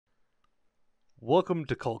Welcome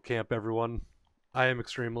to Cult Camp, everyone. I am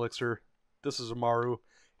Extreme Elixir. This is Amaru,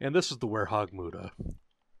 and this is the Werehog Muda.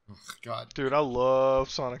 Oh, God. Dude, I love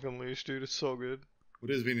Sonic Unleashed, dude. It's so good.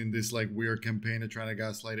 What has been in this like weird campaign of trying to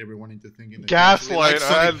gaslight everyone into thinking that Gaslight?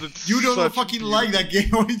 you don't fucking like that game.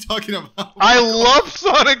 What are you talking about? I love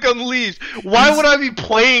Sonic Unleashed. Why would I be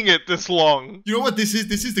playing it this long? You know what this is?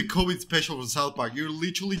 This is the COVID special from South Park. You're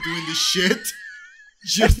literally doing this shit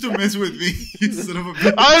just to mess with me, you son of a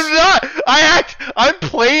bitch. I'm not. I'm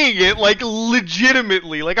playing it like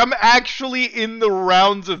legitimately. Like I'm actually in the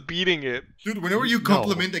rounds of beating it. Dude, whenever you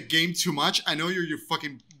compliment a game too much, I know you're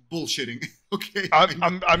fucking bullshitting. Okay.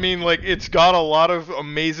 I mean, like, it's got a lot of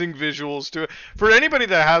amazing visuals to it. For anybody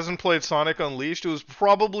that hasn't played Sonic Unleashed, it was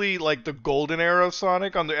probably like the golden era of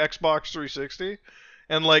Sonic on the Xbox 360.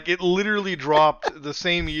 And like it literally dropped the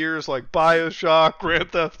same years like BioShock,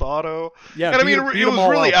 Grand Theft Auto. Yeah, and I mean it was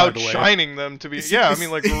really outshining them to be. I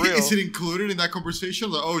mean, like, for real. Is it included in that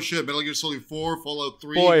conversation? Like, oh shit, Metal Gear Solid 4, Fallout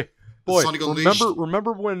 3, boy, Sonic Unleashed.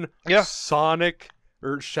 Remember when Sonic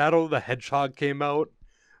or Shadow the Hedgehog came out?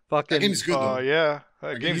 Fucking, that game's good though. Yeah,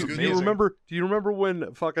 that game's amazing. Do you remember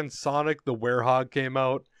when fucking Sonic the Werehog came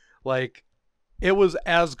out? Like, it was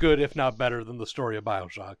as good, if not better, than the story of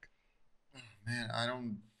BioShock. Man, I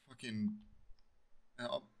don't fucking.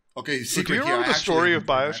 Okay, secret. Do you remember the story of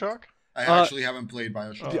BioShock? I actually haven't played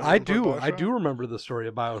BioShock. I do remember the story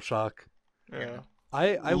of BioShock. Yeah.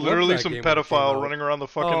 I literally some pedophile running around the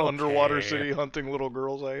fucking underwater city hunting little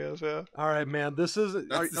girls, I guess. Yeah. All right, man. This is.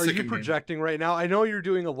 Are you projecting right now? I know you're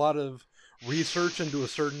doing a lot of research into a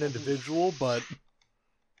certain individual, but.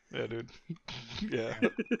 Yeah, dude. Yeah.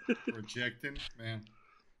 Projecting, man.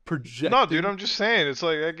 No, dude, I'm just saying. It's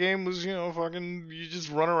like that game was, fucking. You just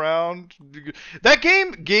run around. That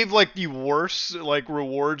game gave like the worst like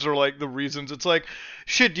rewards or like the reasons. It's like,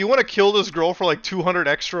 shit. Do you want to kill this girl for like 200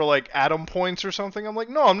 extra like atom points or something? I'm like,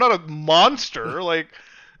 no, I'm not a monster. Like,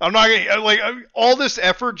 I'm not gonna like all this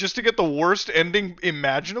effort just to get the worst ending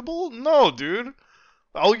imaginable. No, dude.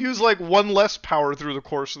 I'll use like one less power through the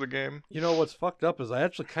course of the game. You know what's fucked up is I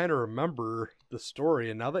actually kind of remember the story,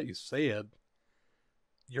 and now that you say it.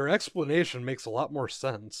 Your explanation makes a lot more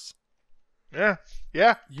sense. Yeah.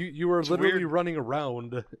 You were literally running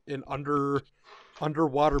around in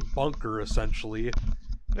underwater bunker essentially.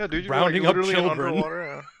 Yeah, dude, you're rounding like up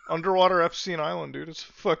children. Underwater Epstein Island, dude. It's a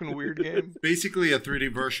fucking weird game. Basically a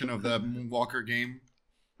 3D version of the Moonwalker game.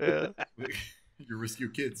 Yeah. You rescue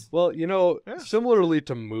kids. Well, similarly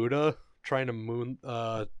to Muda trying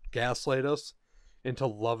to gaslight us into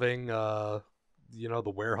loving the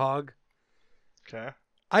Werehog. Okay.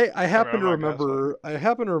 I happen to remember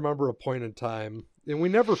a point in time, and we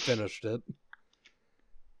never finished it.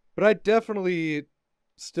 But I definitely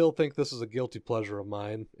still think this is a guilty pleasure of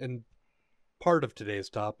mine, and part of today's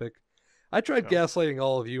topic. I tried gaslighting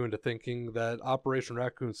all of you into thinking that Operation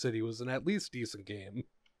Raccoon City was an at least decent game.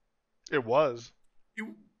 It was.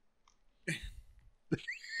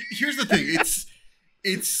 Here's the thing.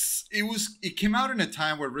 It came out in a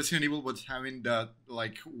time where Resident Evil was having that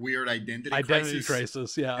like weird identity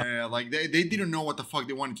crisis. Yeah. Like they didn't know what the fuck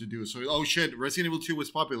they wanted to do. So oh shit, Resident Evil 2 was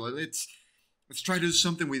popular. Let's try to do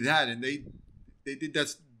something with that. And they did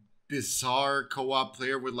that bizarre co-op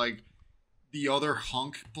player with like the other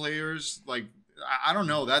hunk players. Like I don't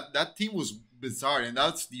know, that team was bizarre, and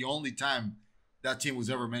that's the only time that team was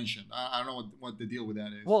ever mentioned. I don't know what the deal with that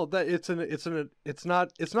is. Well, it's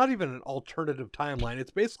not even an alternative timeline. It's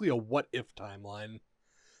basically a what if timeline.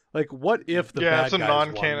 Like, what if the bad guys it's a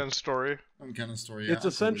non-canon story. Non-canon story. Yeah, it's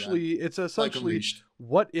essentially like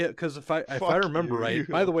what if, because if I remember right.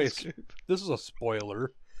 By the way, this is a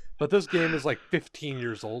spoiler, but this game is like 15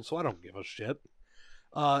 years old, so I don't give a shit.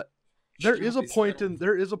 There is a point in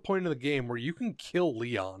the game where you can kill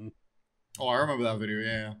Leon. Oh, I remember that video.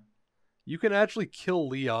 Yeah. You can actually kill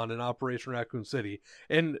Leon in Operation Raccoon City.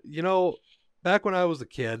 And, back when I was a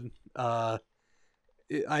kid, I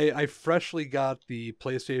freshly got the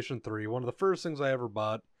PlayStation 3. One of the first things I ever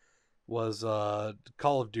bought was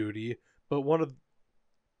Call of Duty. But one of...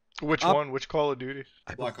 Which one? Which Call of Duty?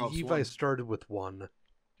 I believe I started with 1.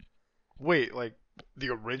 Wait, like the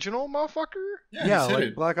original motherfucker? Yeah,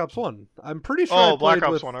 like Black Ops 1. I'm pretty sure Black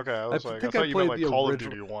Ops 1, okay. I thought you meant like Call of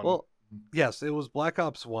Duty 1. Well, yes, it was Black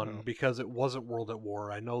Ops 1 because it wasn't World at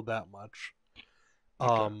War. I know that much.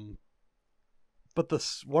 Okay. But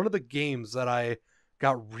one of the games that I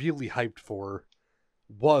got really hyped for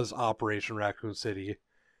was Operation Raccoon City.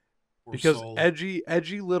 Because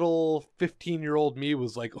edgy little 15-year-old me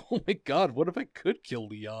was like, oh my god, what if I could kill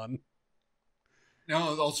Leon?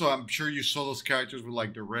 No, also I'm sure you saw those characters with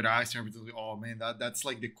like the red eyes and everything. Like, oh man, that's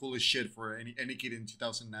like the coolest shit for any kid in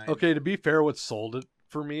 2009. Okay, to be fair, what sold it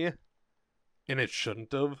for me, and it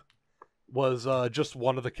shouldn't have, was just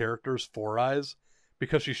one of the characters' four eyes,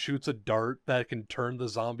 because she shoots a dart that can turn the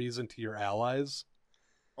zombies into your allies.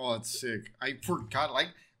 Oh, that's sick. I forgot. Like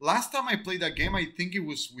last time I played that game, I think it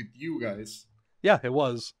was with you guys. Yeah, it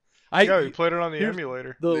was. Yeah, we played it on the here's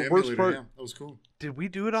emulator. The The worst emulator, part, yeah, that was cool. did we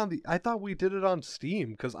do it on the? I thought we did it on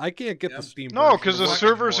Steam, because I can't get Yeah. the Steam. No, version because to the work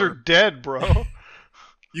servers are anymore. dead, bro.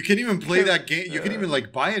 You can't even play that game. You can't even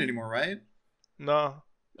like buy it anymore, right? No,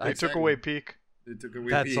 they took Exactly. away Peak. They took away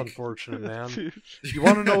That's Peak. unfortunate, man. Dude. You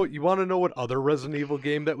want to know? You want to know what other Resident Evil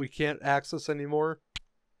game that we can't access anymore?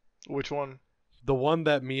 Which one? The one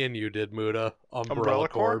that me and you did, Muda. Umbrella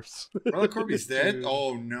Corps? Brother Corby's dead. Dude.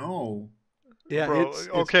 Oh no. Yeah, Bro, it's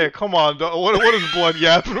okay, come on. What is Blood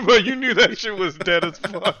yapping about? You knew that shit was dead as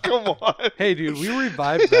fuck. Come on. Hey, dude, we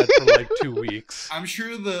revived that for like 2 weeks. I'm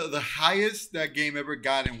sure the highest that game ever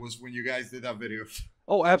gotten was when you guys did that video.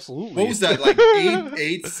 Oh, absolutely. What was that? Like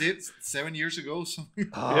 7 years ago? Or something.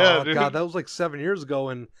 Oh, Yeah, dude. God, that was like 7 years ago,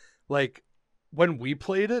 and like when we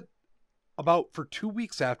played it, about for 2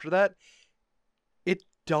 weeks after that, it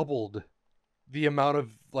doubled the amount of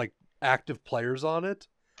like active players on it.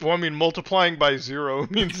 Well, I mean, multiplying by 0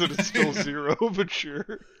 means that it's still 0, but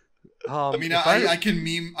sure. I mean, if I can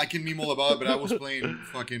meme all about it, but I was playing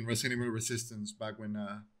fucking Resident Evil Resistance back when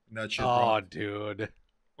that shit. Oh, dropped. dude.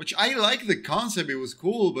 Which I like the concept; it was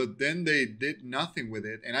cool, but then they did nothing with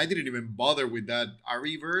it, and I didn't even bother with that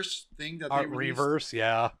reverse thing that they released. Reverse,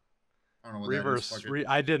 yeah. I don't know what Reverse. that is. Fuck it.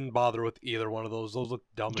 I didn't bother with either one of those. Those look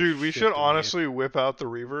dumb. Dude, as we shit should to me. honestly whip out the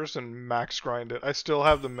reverse and max grind it. I still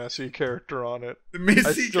have the Messi character on it. The I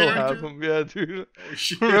Missy still character. have him. Yeah, dude. Oh,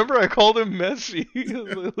 shit. Remember I called him Messi? I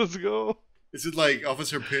was like, let's go. Is it like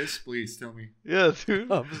Officer Piss? Please tell me. Yeah,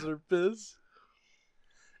 dude. Officer Fizz.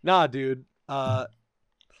 Nah, dude.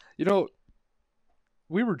 You know,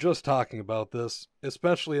 we were just talking about this,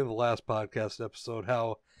 especially in the last podcast episode,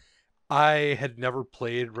 how I had never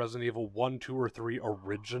played Resident Evil 1, 2, or 3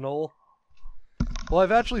 original. Well,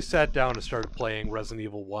 I've actually sat down and started playing Resident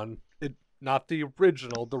Evil 1. Not the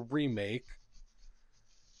original, the remake.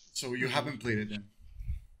 So you haven't played it then?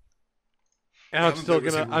 And I I'm haven't still played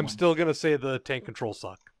Resident gonna Evil I'm 1. still gonna say the tank controls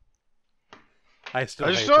suck. I I just hate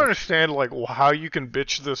don't them. understand like how you can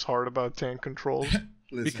bitch this hard about tank controls.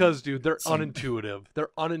 Listen, Because, dude, they're some- unintuitive. They're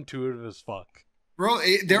unintuitive as fuck. bro,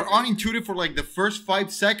 they're unintuitive for like the first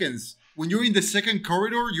 5 seconds. When you're in the second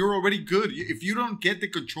corridor, you're already good. If you don't get the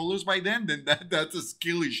controllers by then that's a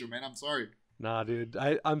skill issue, man. I'm sorry. Nah, dude.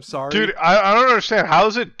 I'm sorry. Dude, I don't understand. How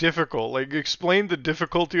is it difficult? Like, explain the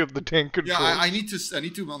difficulty of the tank Yeah, controls. I need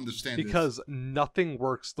to understand because this. nothing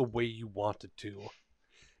works the way you want it to.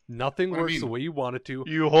 Nothing What do you works the mean? way you want it to.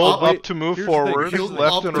 You hold Up- up to move here's the thing, forward, here's the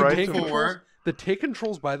left thing. and Up right to to tank move move. forward. controls, the tank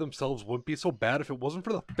controls by themselves wouldn't be so bad if it wasn't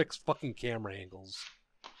for the fixed fucking camera angles.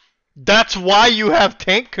 That's why you have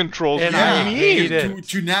tank controls. And What do I you mean? hate it.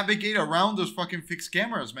 to navigate around those fucking fixed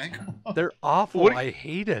cameras, man. Come on. They're awful. What- I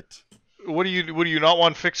hate it. What do you not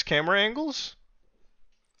want fixed camera angles?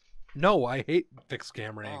 No, I hate fixed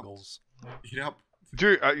camera Oh. angles. Yep.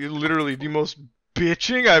 Dude, you literally the most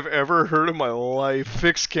bitching I've ever heard in my life.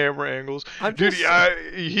 Fixed camera angles. I'm Dude,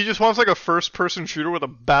 just- he just wants like a first-person shooter with a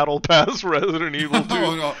battle pass Resident Evil, dude.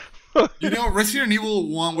 Oh, no. You know, Resident Evil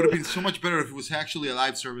 1 would have been so much better if it was actually a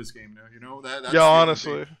live service game. You know that's Yeah, the only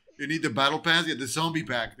honestly. thing. You need the battle pass, yeah, the zombie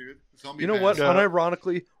pack, dude. Zombie You know pass. what? Yeah.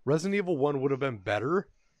 Unironically, Resident Evil 1 would have been better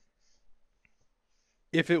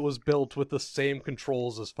if it was built with the same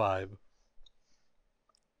controls as 5.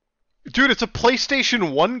 Dude, it's a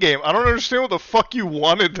PlayStation 1 game. I don't understand what the fuck you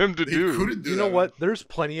wanted them to They do. couldn't do You that. know what? There's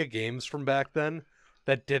plenty of games from back then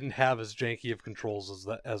that didn't have as janky of controls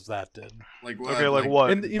as that did. Like what? Okay, like what?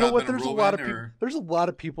 And you know what? Batman There's a and lot of Robin, people. or- There's a lot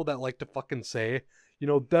of people that like to fucking say, you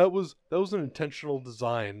know, that was an intentional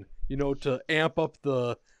design, you know, to amp up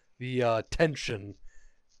the tension.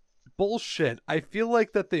 Bullshit. I feel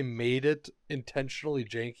like that they made it intentionally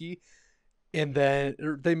janky, and then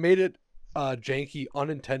they made it janky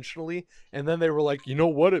unintentionally, and then they were like, you know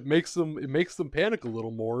what? It makes them panic a little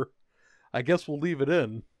more. I guess we'll leave it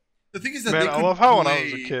in. The thing is that Man, they I could love how play, when I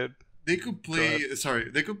was a kid. they could play. Go Sorry,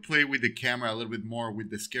 they could play with the camera a little bit more with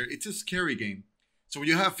the scare. It's a scary game. So when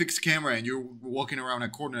you have fixed camera and you're walking around a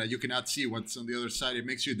corner that you cannot see what's on the other side, it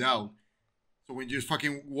makes you doubt. So when you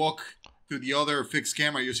fucking walk to the other fixed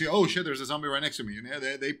camera, you see, oh shit, there's a zombie right next to me. You know,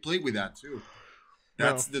 they played with that too.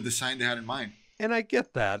 That's the design they had in mind. And I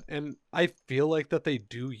get that, and I feel like that they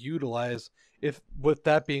do utilize, if with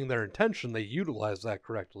that being their intention, they utilize that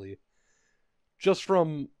correctly. Just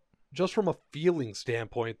from just from a feeling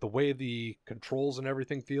standpoint, the way the controls and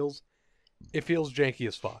everything feels, it feels janky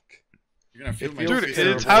as fuck. You're gonna feel my Dude, fist in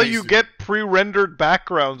your it's how face, you dude. get pre-rendered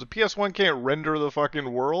backgrounds. The PS1 can't render the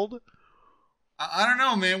fucking world. I don't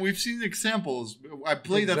know, man. We've seen examples. I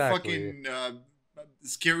played Exactly. that fucking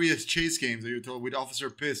scariest chase games that you told with Officer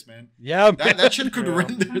Piss, man. Yeah, That shit could Yeah.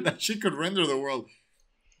 render. That shit could render the world.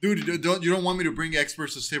 Dude, you don't want me to bring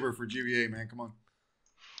experts to Saber for GBA, man? Come on.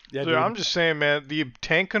 yeah, Dude, dude. I'm just saying, man, the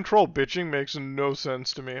tank control bitching makes no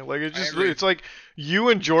sense to me. Like, I agree. it's like you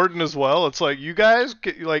and Jordan as well. It's like you guys,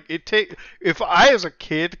 like, if I as a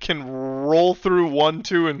kid can roll through 1,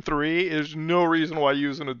 2, and 3, there's no reason why you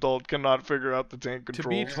as an adult cannot figure out the tank To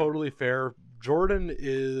controls. be totally fair, Jordan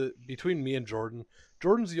is between me and Jordan.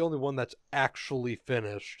 Jordan's the only one that's actually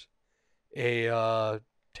finished a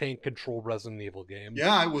tank control Resident Evil game.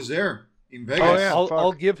 Yeah, I was there in Vegas. Oh, yeah. I'll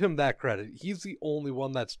fuck. give him that credit. He's the only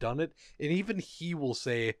one that's done it, and even he will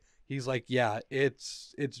say he's like, yeah,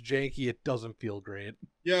 it's janky. It doesn't feel great.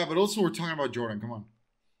 Yeah, but also we're talking about Jordan. Come on.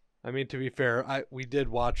 I mean, to be fair, we did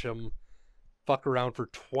watch him fuck around for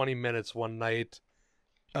 20 minutes one night,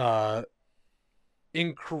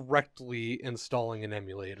 incorrectly installing an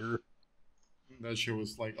emulator. That shit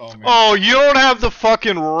was like, oh man. Oh, you don't have the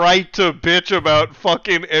fucking right to bitch about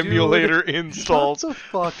fucking emulator installs. Shut the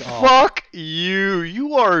fuck up. Fuck you.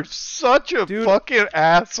 You are such a Dude, fucking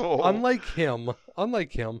asshole. Unlike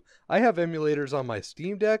him, I have emulators on my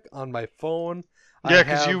Steam Deck, on my phone. Yeah,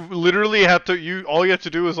 because you literally have to. All you have to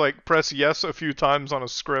do is like press yes a few times on a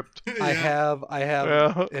script. I Yeah. have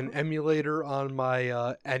Yeah. an emulator on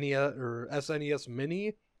my NES or SNES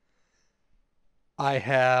Mini. I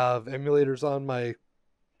have emulators on my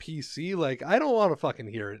PC. Like, I don't want to fucking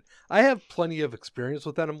hear it. I have plenty of experience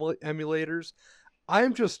with emulators.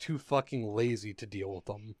 I'm just too fucking lazy to deal with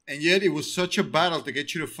them. And yet it was such a battle to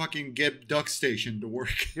get you to fucking get Duck Station to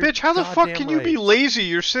work. You're Bitch, how the fuck goddamn can you be right. lazy?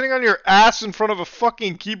 You're sitting on your ass in front of a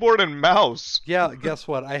fucking keyboard and mouse. Yeah, guess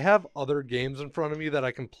what? I have other games in front of me that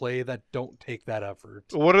I can play that don't take that effort.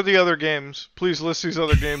 What are the other games? Please list these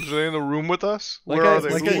other games. Are they in the room with us? Like Where I- are they?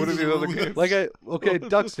 like I- What are the other games? Okay,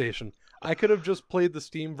 Duck Station. I could have just played the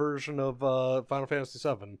Steam version of Final Fantasy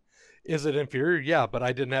VII. Is it inferior? Yeah, but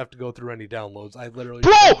I didn't have to go through any downloads. I literally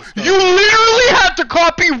Bro, just had to start- you literally had to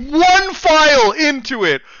copy one file into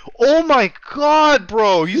it. Oh my god,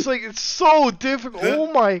 bro. He's like, it's so difficult.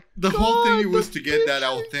 Oh my The god. whole thing was the to get that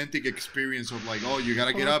bitching. authentic experience of like, oh, you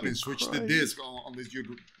gotta get up and switch the Christ. disc, unless you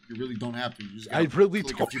really don't have to. You just I gotta really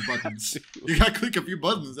click a don't few have buttons. to. You gotta click a few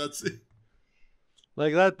buttons. That's it.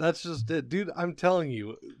 Like that's just it. Dude, I'm telling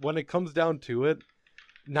you, when it comes down to it,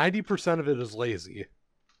 90% of it is lazy.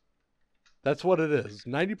 That's what it is.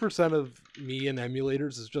 90% of me and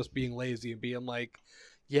emulators is just being lazy and being like,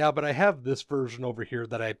 yeah, but I have this version over here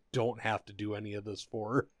that I don't have to do any of this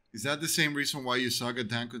for. Is that the same reason why you suck at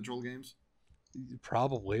tank control games?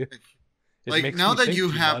 Probably. It Like makes now me that think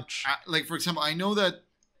you too have, much. like for example, I know that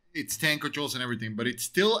it's tank controls and everything, but it's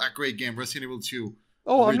still a great game. Resident Evil 2.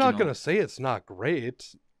 Oh, I'm not original. gonna say it's not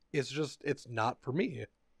great. It's just it's not for me.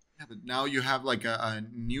 Yeah, but now you have like a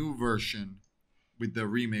new version with the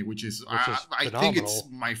remake, which is I think phenomenal. it's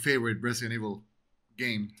my favorite Resident Evil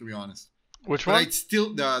game, to be honest. Which But one? I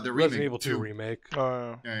still the remake Resident Evil 2 remake.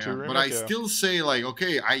 Yeah, yeah. Two But remake, I yeah. still say like,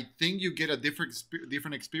 okay, I think you get a different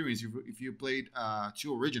experience if you played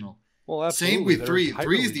 2 original. Well, absolutely. Same with they're 3. 3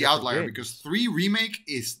 entirely is the different outlier games. because 3 remake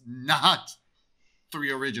is not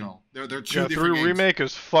 3 original. They're two Yeah, different 3 games. remake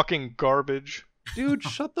is fucking garbage. Dude,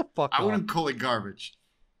 shut the fuck I up. wouldn't call it garbage.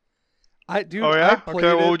 Dude, Oh I yeah? played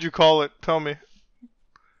Okay, what it. would you call it? Tell me.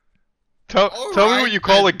 Tell me Alright, what you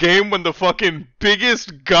call I- a game when the fucking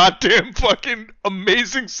biggest goddamn fucking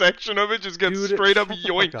amazing section of it just gets Dude, straight up shut the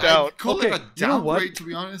fuck yoinked up. out. I'd call Okay, it a you know what? downgrade, to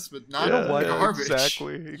be honest, but not You know what? garbage.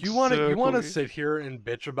 Exactly. You want to exactly. sit here and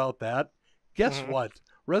bitch about that? Guess Mhm. what?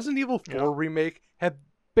 Resident Evil 4 Yeah. remake had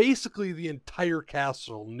basically the entire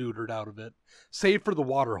castle neutered out of it, save for the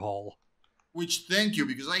water hall. Which, thank you,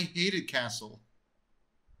 because I hated Castle.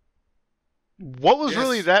 What was Yes.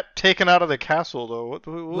 really that taken out of the castle though? What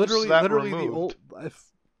was literally, that literally removed?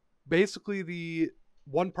 basically the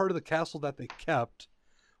one part of the castle that they kept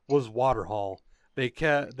was water hall. They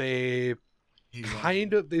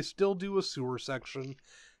still do a sewer section.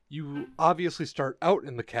 You obviously start out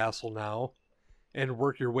in the castle now and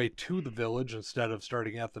work your way to the village instead of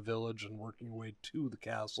starting at the village and working your way to the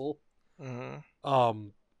castle. Mhm.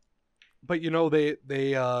 But you know they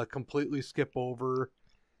completely skip over.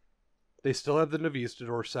 They still have the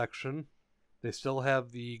Navistador section. They still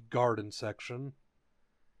have the garden section.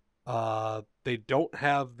 They don't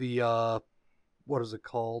have the what is it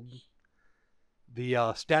called?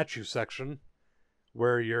 The statue section,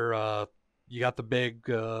 where you got the big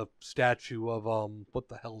statue of what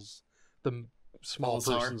the hell's the small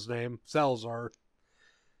Salazar. person's name? Salazar.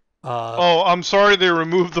 Oh, I'm sorry they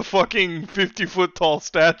removed the fucking 50-foot tall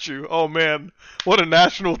statue. Oh man, what a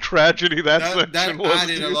national tragedy that section was. That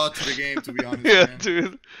added dude. a lot to the game, to be honest. Yeah, man.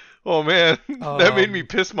 dude. Oh man, that made me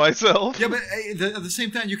piss myself. Yeah, but at the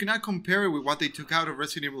same time, you cannot compare it with what they took out of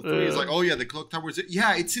Resident Evil 3. It's like, oh yeah, the clock tower is...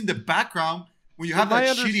 Yeah, it's in the background when you have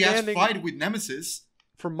that shitty-ass fight with Nemesis.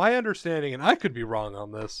 From my understanding, and I could be wrong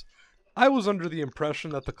on this, I was under the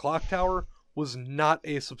impression that the clock tower was not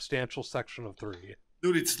a substantial section of 3.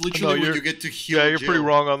 Dude, it's literally when you get to heal Yeah, you're Jill. pretty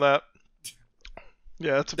wrong on that.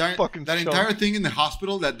 Yeah, it's a that, fucking That chunk. entire thing in the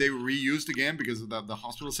hospital that they reused again because of the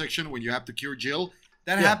hospital section when you have to cure Jill,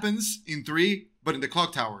 that happens in 3, but in the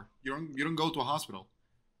clock tower. You don't go to a hospital.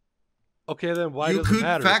 Okay, then why does it You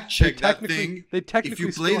matter? could fact check that thing They technically if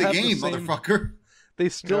you play still the have game, same, motherfucker. They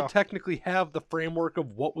still technically have the framework of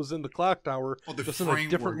what was in the clock tower, the just framework. in a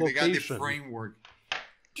different They location. got the framework.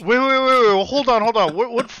 Wait, well, hold on.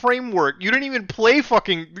 What framework? You didn't even play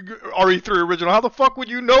fucking RE3 original. How the fuck would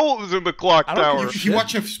you know it was in the clock tower? You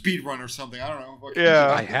watch a speed run or something. I don't know.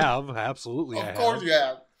 Yeah. I have, absolutely. Of course you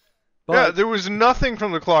have. But, yeah, there was nothing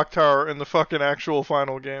from the clock tower in the fucking actual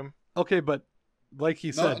final game. Okay, but like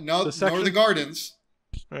he said, nor the gardens.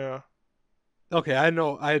 Yeah. Okay, I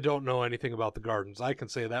don't know anything about the gardens. I can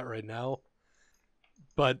say that right now.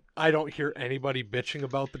 But I don't hear anybody bitching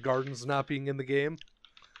about the gardens not being in the game.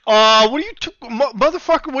 What do you,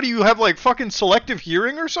 motherfucker? What do you have, like fucking selective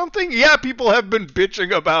hearing or something? Yeah, people have been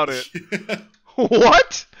bitching about it.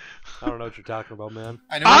 What? I don't know what you're talking about, man.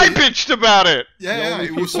 I bitched about it. Yeah,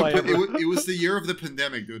 it was the year of the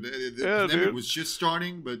pandemic, dude. The pandemic was just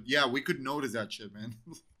starting, but yeah, we could notice that shit, man.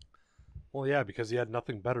 Well, yeah, because he had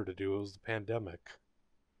nothing better to do. It was the pandemic.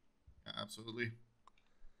 Yeah, absolutely,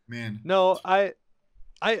 man. No, I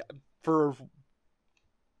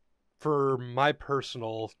for my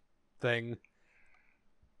personal thing,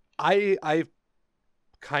 I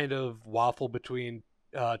kind of waffle between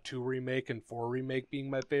 2 remake and 4 remake being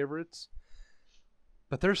my favorites.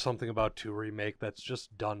 But there's something about 2 remake that's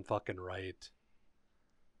just done fucking right.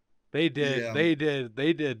 They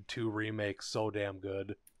did 2 remakes so damn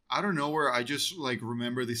good. I don't know where I just like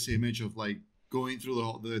remember this image of like going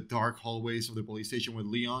through the dark hallways of the police station with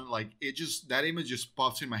Leon. Like that image just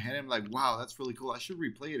pops in my head. I'm like, wow, that's really cool. I should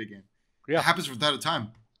replay it again. Yeah, it happens from time to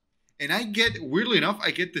time. And weirdly enough,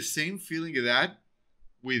 I get the same feeling of that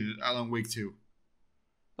with Alan Wake 2.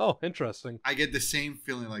 Oh, interesting. I get the same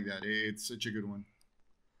feeling like that. It's such a good one.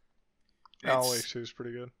 Alan Wake 2 is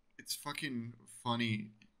pretty good. It's fucking funny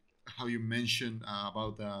how you mentioned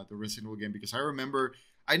about the Resident Evil game, because I remember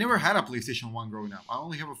I never had a PlayStation 1 growing up. I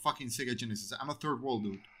only have a fucking Sega Genesis. I'm a third world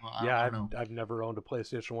dude. I've never owned a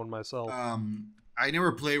PlayStation 1 myself. I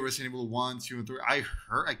never played Resident Evil 1, 2, and 3.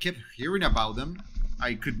 I kept hearing about them.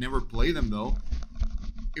 I could never play them though.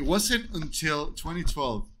 It wasn't until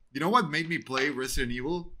 2012. You know what made me play Resident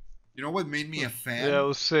Evil? You know what made me a fan? Yeah, it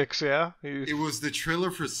was 6, yeah? It was the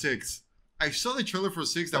trailer for 6. I saw the trailer for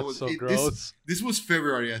 6. That's so gross. This was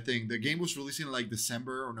February, I think. The game was released in like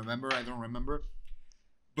December or November. I don't remember.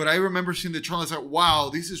 But I remember seeing the trailer. I was like, wow,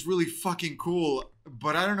 this is really fucking cool.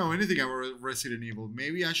 But I don't know anything about Resident Evil.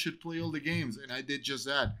 Maybe I should play all the games. And I did just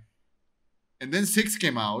that. And then 6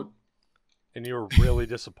 came out. And you were really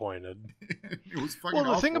disappointed. It was fucking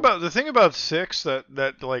awful. The thing about 6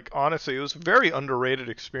 that like honestly, it was a very underrated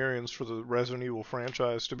experience for the Resident Evil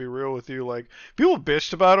franchise, to be real with you. Like, people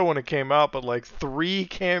bitched about it when it came out, but like 3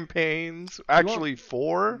 campaigns, actually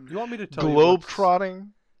 4. You want me to tell globe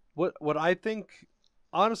trotting? What I think,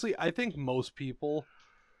 honestly, I think most people,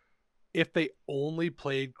 if they only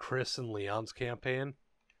played Chris and Leon's campaign,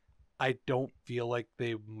 I don't feel like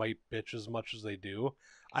they might bitch as much as they do.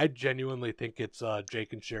 I genuinely think it's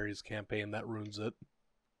Jake and Sherry's campaign that ruins it.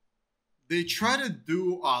 They try to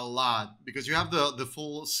do a lot, because you have the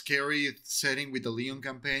full scary setting with the Leon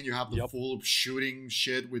campaign. You have the full shooting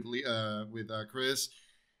shit with Chris.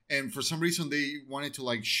 And for some reason, they wanted to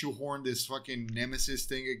like shoehorn this fucking Nemesis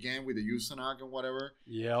thing again with the Usanok and whatever.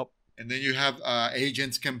 Yep. And then you have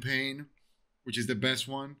Agent's campaign, which is the best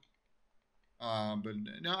one. But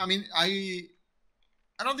no, I mean,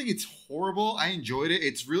 I don't think it's horrible. I enjoyed it.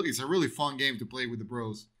 It's a really fun game to play with the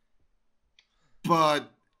bros.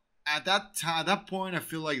 But at that point, I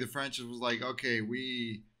feel like the franchise was like, okay,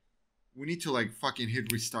 we need to like fucking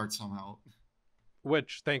hit restart somehow.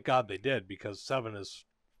 Which, thank God they did, because 7 is,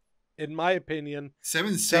 in my opinion,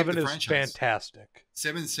 7 saved the is franchise. Fantastic.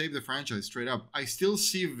 7 saved the franchise straight up. I still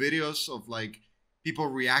see videos of like people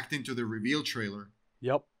reacting to the reveal trailer.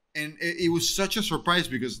 Yep. And it was such a surprise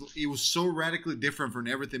because it was so radically different from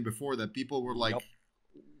everything before that people were like, Yep.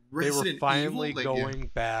 Resident They were finally Evil? Like,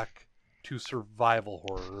 going back to survival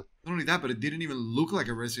horror. Not only that, but it didn't even look like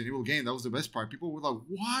a Resident Evil game. That was the best part. People were like,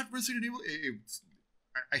 "What Resident Evil?"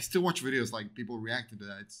 I still watch videos like people reacting to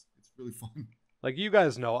that. It's really fun. Like you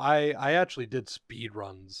guys know, I actually did speed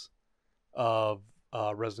runs of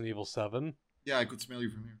Resident Evil 7. Yeah, I could smell you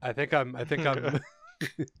from here. I think I'm I think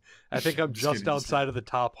I'm just kidding, outside of the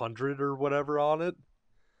top 100 or whatever on it.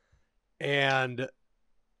 And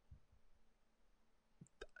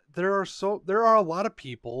there are a lot of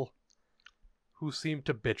people who seem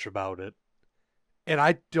to bitch about it, and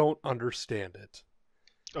I don't understand it.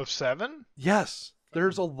 Of 7? Yes,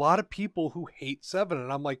 there's a lot of people who hate 7,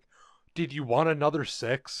 and I'm like, did you want another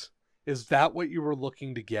 6? Is that what you were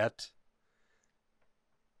looking to get?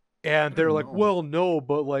 And they're like, well, no,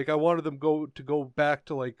 but like I wanted them to go back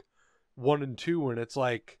to like 1 and 2, and it's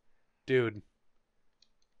like, dude,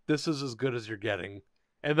 this is as good as you're getting.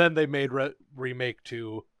 And then they made Remake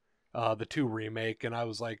 2, the 2 remake, and I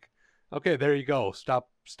was like, okay, there you go. Stop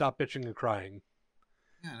bitching and crying.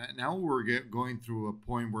 Yeah, now we're going through a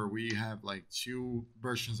point where we have like 2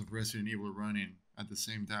 versions of Resident Evil running at the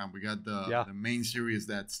same time. We got the main series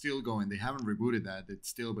that's still going. They haven't rebooted that.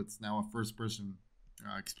 But it's now a first-person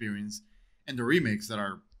experience, and the remakes that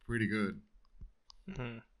are pretty good.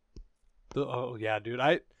 Mm-hmm. Oh yeah, dude.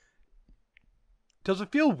 Does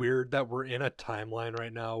it feel weird that we're in a timeline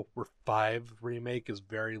right now where 5 remake is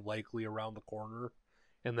very likely around the corner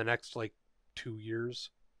in the next like 2 years?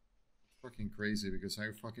 Fucking crazy, because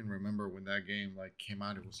I fucking remember when that game like came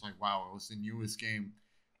out, it was like, wow, it was the newest game.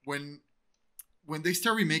 When they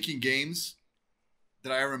start remaking games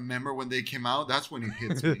that I remember when they came out, that's when it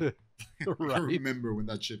hits me. Right. I remember when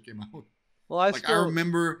that shit came out. Well, I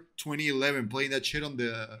remember 2011 playing that shit on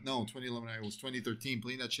the 2011. It was 2013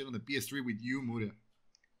 playing that shit on the PS3 with you, Muda.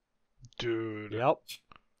 Dude. Yep.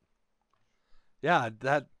 Yeah,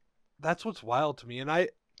 that's what's wild to me, and I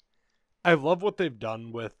love what they've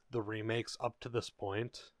done with the remakes up to this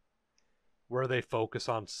point, where they focus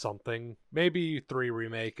on something. Maybe 3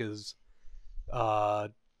 remake is kind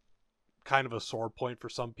of a sore point for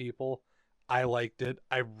some people. I liked it.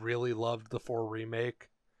 I really loved the 4 remake.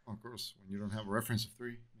 Of course, when you don't have a reference of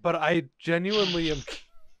 3. But I genuinely am...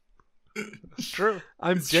 It's true.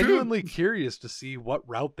 I'm genuinely curious to see what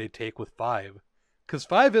route they take with 5. Because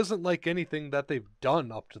 5 isn't like anything that they've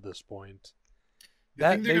done up to this point.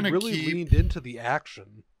 That they really leaned into the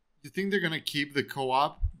action. You think they're going to keep the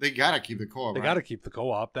co-op? They got to keep the co-op, They right? got to keep the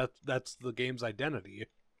co-op. That's the game's identity.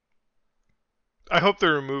 I hope they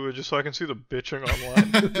remove it just so I can see the bitching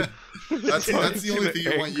online. that's the only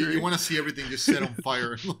thing you want. You want to see everything just set on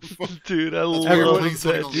fire. Dude, I love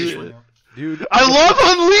that. Dude, I love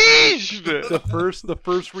Unleashed! The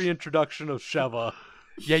first reintroduction of Sheva.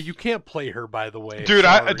 Yeah, you can't play her, by the way. Dude,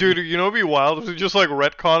 you know, it'd be wild if they just like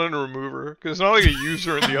retcon and remove her, because it's not like a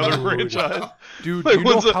user in the other franchise. Dude, like,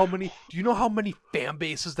 do you know how many fan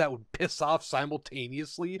bases that would piss off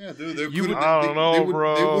simultaneously? Yeah, dude, I don't know,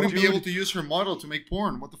 bro. They wouldn't be able to use her model to make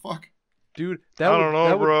porn. What the fuck? Dude,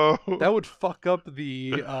 bro. That would fuck up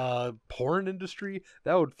the porn industry.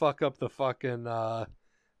 That would fuck up the fucking the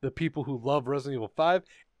people who love Resident Evil 5,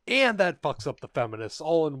 and that fucks up the feminists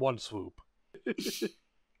all in one swoop.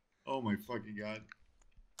 Oh my fucking god!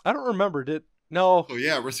 I don't remember. No? Oh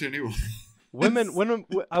yeah, Resident Evil. women.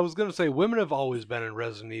 I was gonna say women have always been in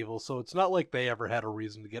Resident Evil, so it's not like they ever had a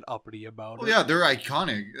reason to get uppity about it. Oh yeah, they're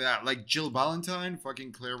iconic. Yeah, like Jill Valentine,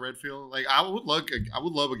 fucking Claire Redfield. Like I would love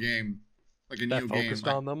a game, like a that new game focused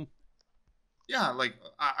on them. Yeah, like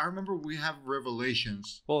I remember we have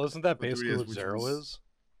Revelations. Well, isn't that basically what Zero is?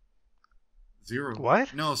 Zero.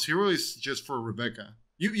 What? No, Zero is just for Rebecca.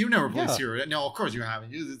 You never played Zero. No, of course you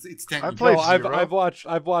haven't. It's technically. I've watched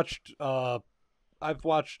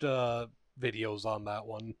videos on that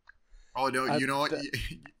one. Oh no, you know what?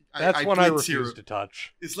 That's one I refuse to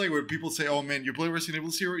touch. It's like when people say, "Oh man, you play Resident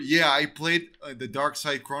Evil Zero?" Yeah, I played the Dark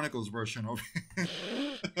Side Chronicles version of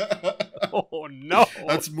it. Oh no,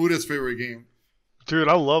 that's Muda's favorite game. Dude,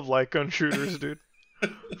 I love light gun shooters, dude.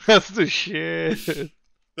 That's the shit.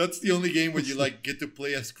 That's the only game where you like get to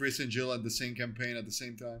play as Chris and Jill at the same campaign at the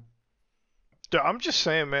same time. Dude, I'm just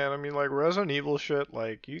saying, man. I mean, like Resident Evil shit.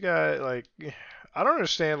 Like you guys, like I don't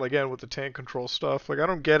understand. Again, with the tank control stuff, like I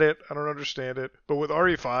don't get it. I don't understand it. But with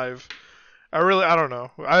RE5, I don't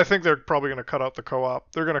know. I think they're probably gonna cut out the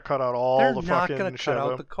co-op. They're gonna cut out all the fucking. They're not gonna cut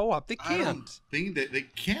out the co-op. They can't. I don't think that they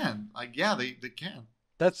can. Like yeah, they can.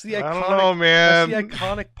 That's the iconic. I don't know, man. That's the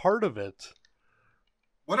iconic part of it.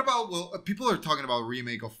 What about people are talking about a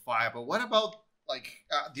remake of 5, but what about like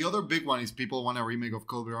the other big one is people want a remake of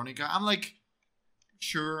Code Veronica. I'm like,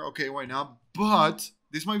 sure, okay, why not? But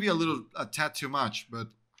this might be a tad too much. But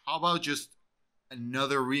how about just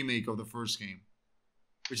another remake of the first game?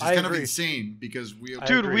 Which is kind of insane because we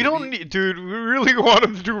really want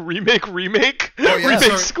them to do remake. Oh, yeah,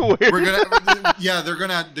 remake Square.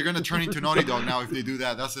 They're gonna turn into Naughty Dog now if they do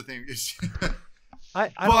that. That's the thing. I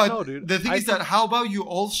don't know, dude. The thing is that how about you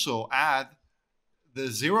also add the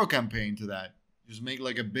Zero campaign to that? Just make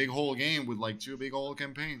like a big whole game with like 2 big whole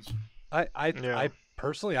campaigns. I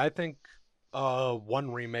personally think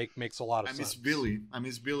one remake makes a lot of sense. I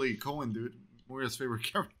miss Billy Cohen, dude. Moria's favorite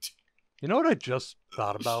character. You know what I just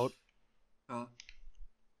thought about? Huh?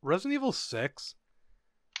 Resident Evil 6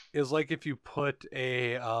 is like if you put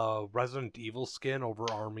a Resident Evil skin over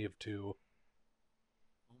Army of Two.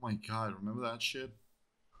 Oh my god, remember that shit?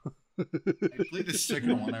 I played the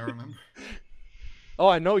second one, I remember. Oh,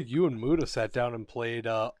 I know you and Muda sat down and played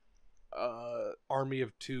Army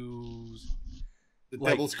of Two's... The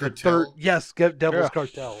Devil's Cartel? Devil's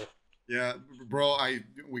Cartel. Yeah, bro,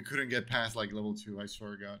 we couldn't get past like level 2, I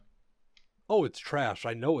swear to God. Oh, it's trash.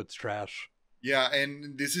 I know it's trash. Yeah,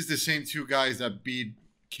 and this is the same 2 guys that beat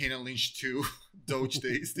Kane and Lynch 2 Doge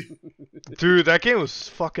Days. Dude, that game was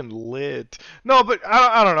fucking lit. No, but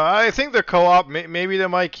I don't know. I think the co-op, maybe they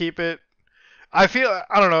might keep it. I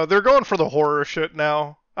don't know. They're going for the horror shit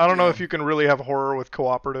now. I don't know if you can really have horror with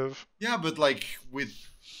cooperative. Yeah, but like with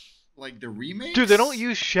like the remakes? Dude, they don't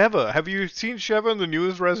use Sheva. Have you seen Sheva in the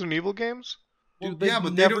newest Resident Evil games? Well, Dude, yeah,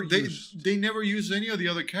 but they never use any of the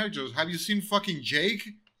other characters. Have you seen fucking Jake?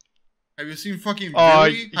 Have you seen fucking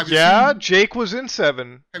Billy? Jake was in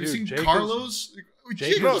 7. Have you seen Carlos?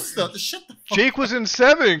 Jake was shut the fuck Jake up. was in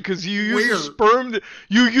 7 because you use a sperm.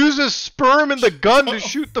 You use a sperm in the gun to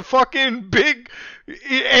shoot the fucking big,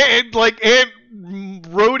 Aunt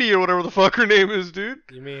Rhodey or whatever the fuck her name is, dude.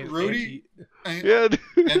 You mean Rhodey? Yeah, dude.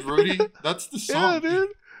 And Rhodey? That's the song. Yeah, dude.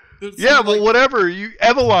 That's Yeah, but whatever. You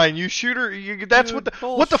Eveline, you shoot her. That's Dude,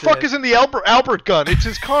 what the fuck is in the Albert gun? It's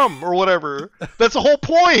his cum or whatever. That's the whole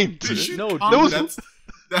point. No,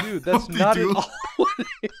 dude, that's not at all.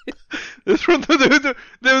 That's from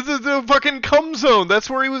the fucking cum zone.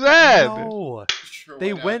 That's where he was at. No, Sure,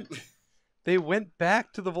 they went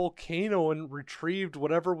back to the volcano and retrieved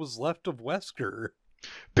whatever was left of Wesker.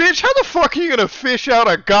 Bitch, how the fuck are you gonna fish out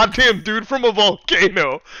a goddamn dude from a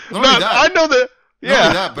volcano? I know that.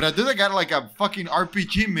 Yeah, that, but I do that got like a fucking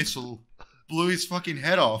RPG missile blew his fucking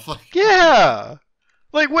head off. Like, yeah.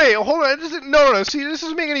 Like, wait, hold on. No. See, this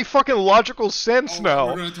doesn't make any fucking logical sense now.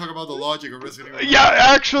 We're gonna talk about the logic of Resident Evil. Yeah,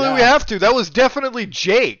 actually, we have to. That was definitely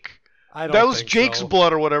Jake. That was Jake's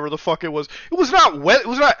blood or whatever the fuck it was. It was not It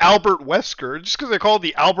was not Albert Wesker. Just because they called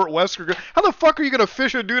the Albert Wesker. How the fuck are you gonna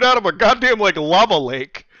fish a dude out of a goddamn like lava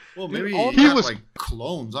lake? Well, maybe he was like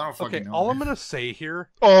clones. I don't fucking know. All I'm gonna say here.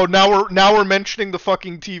 Oh, now we're mentioning the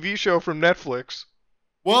fucking TV show from Netflix.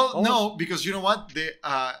 Well, no, because you know what?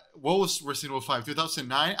 What was Resident Evil 5?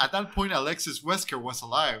 2009? At that point, Alexis Wesker was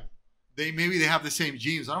alive. Maybe they have the same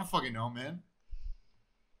genes. I don't fucking know, man.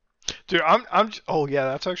 Dude, oh yeah,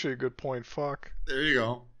 that's actually a good point. Fuck. There you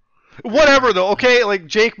go. Whatever though, okay? Like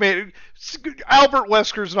Jake made Albert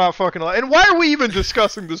Wesker's not fucking alive. And why are we even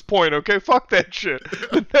discussing this point, okay? Fuck that shit.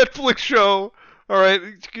 The Netflix show. Alright,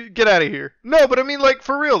 get out of here. No, but I mean like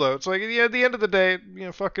for real though. It's like at the end of the day,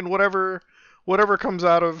 fucking whatever comes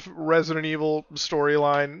out of Resident Evil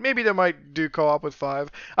storyline, maybe they might do co-op with 5.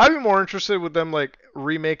 I'd be more interested with them like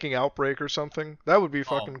remaking Outbreak or something. That would be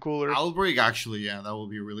fucking cooler. Outbreak, actually, yeah, that would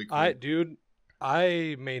be really cool.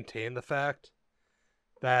 I maintain the fact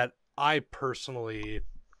that I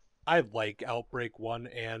like Outbreak 1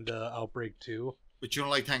 and Outbreak 2. But you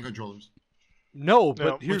don't like tank controllers. No,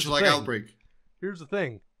 but here's the thing. Outbreak. Here's the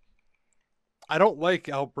thing. I don't like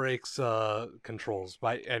Outbreak's controls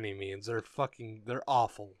by any means. They're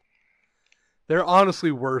awful. They're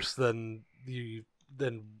honestly worse than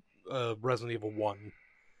Resident Evil 1.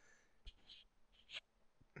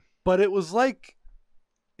 But it was like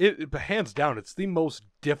hands down, it's the most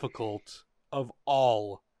difficult of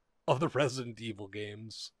all of the Resident Evil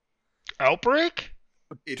games. Outbreak?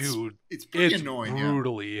 Dude, it's pretty annoying.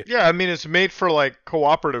 Brutally. Yeah, I mean it's made for like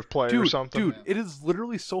cooperative play or something. Dude, it is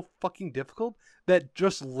literally so fucking difficult that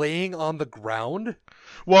just laying on the ground.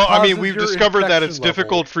 Well, I mean, we've discovered that it's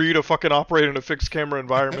difficult for you to fucking operate in a fixed camera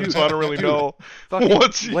environment, so I don't really know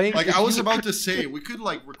what's like. I was about to say we could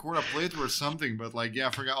like record a playthrough or something, but like, yeah,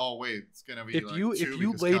 I forgot. Oh wait, it's gonna be if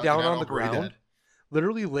you lay down on the ground.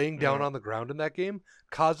 Literally laying down on the ground in that game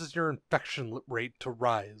causes your infection rate to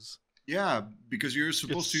rise. Yeah, because you're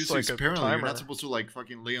supposed to use it sparingly. You're not supposed to like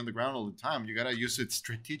fucking lay on the ground all the time. You gotta use it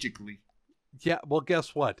strategically. Yeah, well,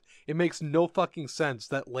 guess what? It makes no fucking sense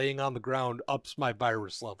that laying on the ground ups my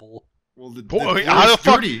virus level. Well, the Boy, floor is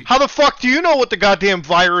dirty. how the fuck do you know what the goddamn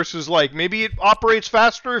virus is like? Maybe it operates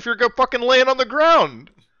faster if you're fucking laying on the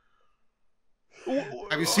ground.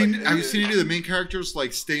 Have you seen any of the main characters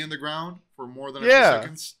like stay on the ground for more than a few Yeah.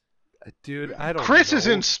 seconds? Dude, I don't Chris know. is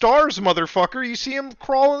in Stars, motherfucker. You see him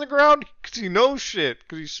crawl on the ground because he knows shit,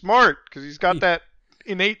 because he's smart, because he's got that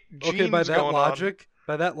innate genes Okay, by that going logic,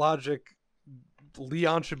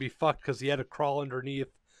 Leon should be fucked because he had to crawl underneath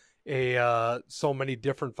so many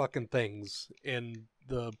different fucking things in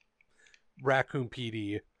the Raccoon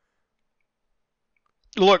PD.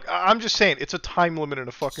 Look, I'm just saying, it's a time limit in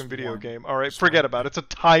a fucking video game. All right, forget about it. It's a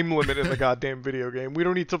time limit in the goddamn video game. We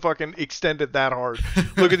don't need to fucking extend it that hard.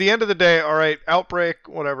 Look, at the end of the day, all right, Outbreak,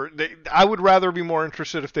 whatever. I would rather be more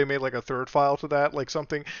interested if they made like a third file to that, like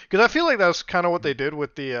something, because I feel like that's kind of what they did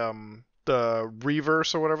with the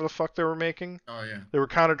Reverse or whatever the fuck they were making. Oh yeah. They were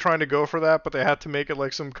kind of trying to go for that, but they had to make it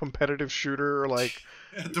like some competitive shooter or like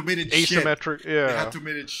to make it asymmetric. Shit. Yeah. They had to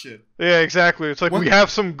make it shit. Yeah, exactly. It's like we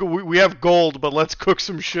have gold, but let's cook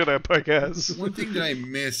some shit up, I guess. One thing that I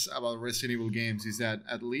miss about Resident Evil games is that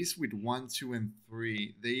at least with 1, 2, and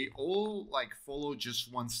 3, they all like follow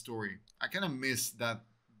just one story. I kind of miss that.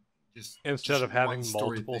 Instead of having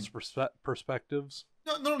multiple perspectives.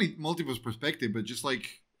 No, not only multiple perspective, but just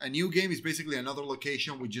like a new game is basically another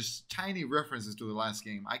location with just tiny references to the last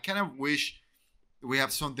game. I kind of wish we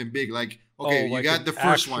have something big. Like, okay, like you got the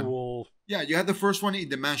first actual... one. Yeah, you had the first one in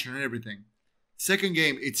the mansion and everything. Second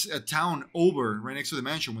game, it's a town over right next to the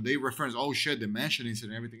mansion when they reference, oh shit, the mansion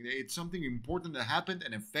incident and everything. It's something important that happened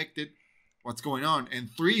and affected what's going on. And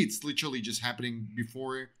 3, it's literally just happening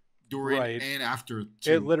before, during, and after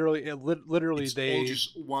 2. It literally, it's they all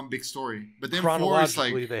just one big story. But then chronologically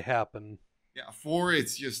 4 is like they happen. Yeah, 4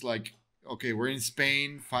 it's just like, okay, we're in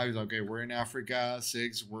Spain. 5 is okay, we're in Africa.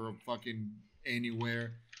 6, we're fucking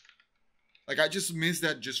anywhere. Like I just miss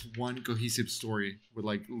that just one cohesive story with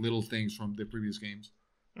like little things from the previous games.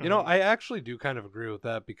 You know, I actually do kind of agree with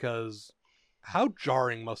that because how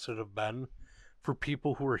jarring must it have been for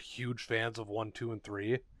people who are huge fans of 1, 2, and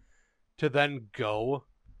 3 to then go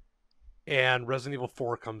and Resident Evil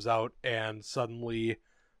 4 comes out and suddenly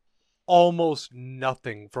almost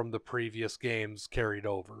nothing from the previous games carried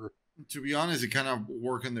over. To be honest, it kind of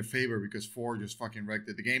worked in their favor because 4 just fucking wrecked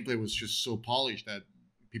it. The gameplay was just so polished that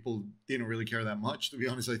people didn't really care that much, to be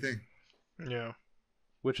honest, I think. Yeah.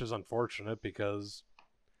 Which is unfortunate because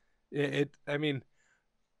I mean,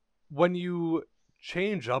 when you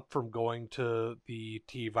change up from going to the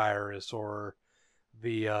T virus or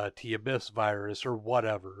the T Abyss virus or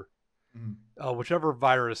whatever, whichever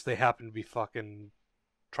virus they happen to be fucking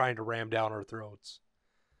trying to ram down our throats,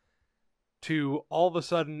 to all of a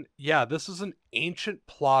sudden, yeah, this is an ancient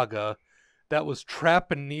plaga that was trapped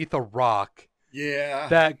beneath a rock. Yeah.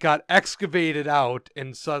 That got excavated out,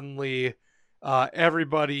 and suddenly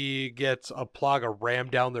everybody gets a plaga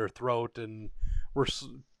rammed down their throat, and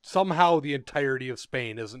somehow the entirety of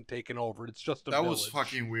Spain isn't taken over. It's just a village. Was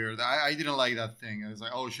fucking weird. I didn't like that thing. I was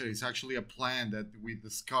like, oh shit, it's actually a plant that we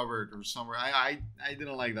discovered or somewhere. I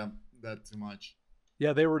didn't like that too much.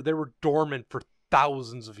 Yeah, they were dormant for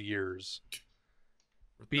thousands of years,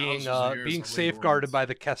 being safeguarded by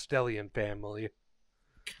the Castellian family.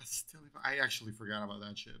 I actually forgot about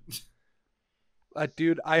that shit.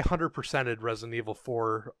 Dude, I 100%ed Resident Evil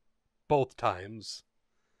 4 both times.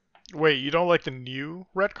 Wait, you don't like the new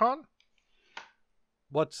retcon?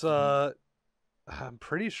 I'm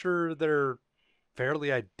pretty sure they're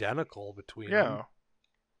fairly identical between them.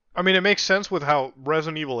 I mean, it makes sense with how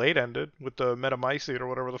Resident Evil 8 ended, with the Metamycete or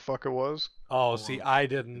whatever the fuck it was. Oh, see, I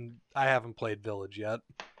haven't played Village yet.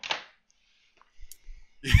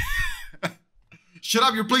 Shut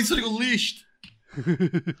up, you're playing something Unleashed!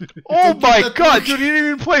 Oh my god, dude, you didn't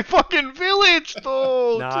even play fucking Village,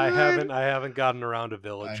 though! No, dude. I haven't gotten around to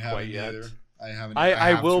Village quite yet. Either. I haven't.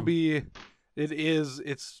 I will be.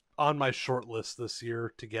 It's on my short list this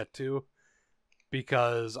year to get to,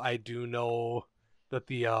 because I do know that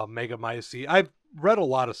the Megamycete... I've read a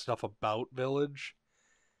lot of stuff about Village,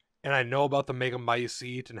 and I know about the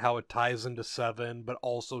Megamycete and how it ties into 7, but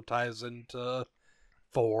also ties into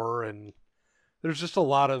 4, and there's just a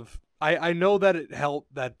lot of... I know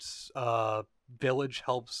that Village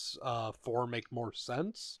helps 4 make more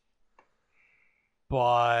sense,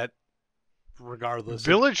 but regardless...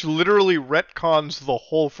 Village literally retcons the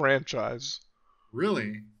whole franchise.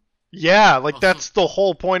 Really? Yeah, like that's the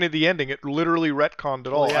whole point of the ending. It literally retconned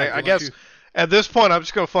it all. Well, yeah, I guess at this point I'm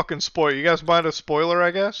just gonna fucking spoil. You guys mind a spoiler,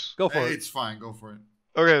 I guess? Go for it. It's fine, go for it.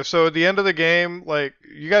 Okay, so at the end of the game, like,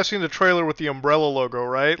 you guys seen the trailer with the umbrella logo,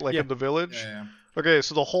 right? Like Yeah. in the village? Yeah. Okay,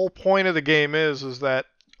 so the whole point of the game is that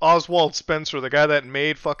Oswald Spencer, the guy that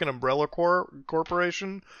made fucking Umbrella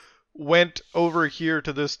Corporation, went over here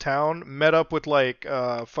to this town, met up with like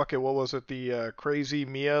fuck it, what was it? The crazy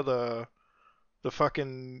Mia, the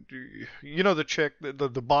fucking the chick, the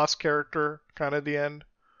boss character kind of at the end.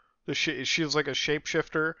 She's like a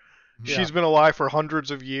shapeshifter. Yeah. She's been alive for hundreds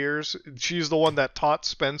of years. She's the one that taught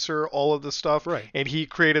Spencer all of this stuff, Right. and he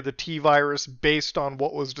created the T virus based on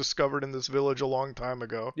what was discovered in this village a long time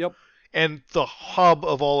ago. Yep. And the hub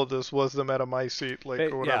of all of this was the Metamycete, like, Hey,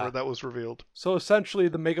 or whatever yeah. that was revealed. So essentially,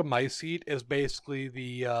 the Megamycete is basically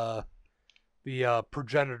the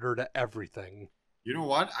progenitor to everything. You know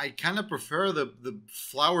what? I kind of prefer the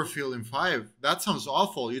flower field in 5. That sounds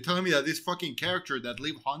awful. You're telling me that this fucking character that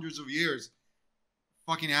lived hundreds of years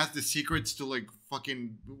fucking has the secrets to like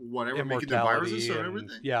fucking whatever, making the viruses or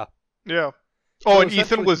everything? Yeah. Yeah. So Oh, and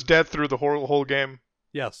Ethan was dead through the whole game.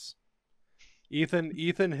 Yes.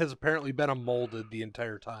 Ethan has apparently been molded the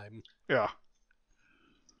entire time. Yeah.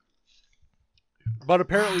 But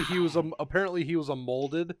apparently he was a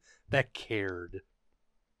molded that cared.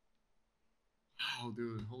 Oh,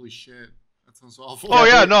 dude, holy shit. That sounds awful. Oh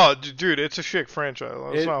yeah, no, dude, it's a shit franchise.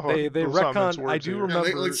 Let's not they let's not mince retcon. I words do here.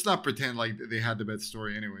 remember. Let's not pretend like they had the best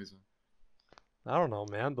story anyways. I don't know,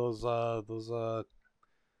 man. Those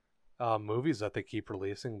movies that they keep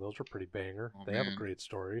releasing, those are pretty banger. Oh, they have a man. great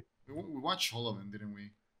story. We watched all of them, didn't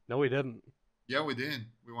we? No, we didn't. Yeah, we did.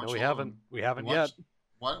 We watched No, we all of haven't. them. We haven't We yet.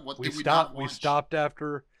 watched- What We did we stopped. not We watch? stopped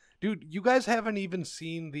after. Dude, you guys haven't even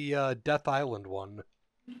seen the Death Island one.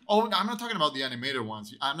 Oh, I'm not talking about the animated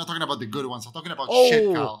ones. I'm not talking about the good ones. I'm talking about Oh,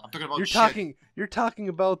 shit, Kyle. I'm talking about You're shit. talking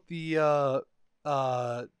about the Paul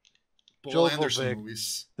Jovovic. Anderson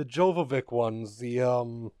movies. the Jovovic ones. The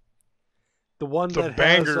one The that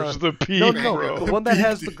bangers, has the peak, no, bro. the one that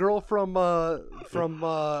has the girl from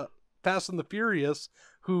Fast and the Furious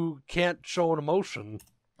who can't show an emotion.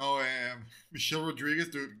 Oh, Michelle Rodriguez.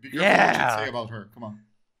 Dude, be careful Yeah. what you say about her. Come on.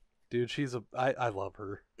 Dude, I love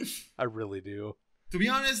her. I really do. To be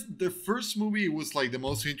honest, the first movie was like the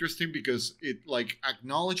most interesting because it like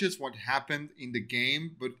acknowledges what happened in the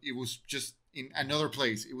game, but it was just in another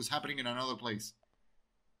place. It was happening in another place.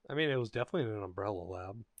 I mean, it was definitely in an Umbrella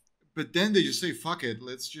Lab. But then they just say, "Fuck it,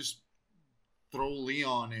 let's just throw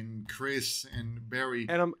Leon and Chris and Barry."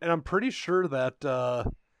 And I'm pretty sure that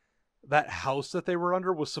that house that they were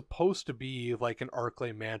under was supposed to be like an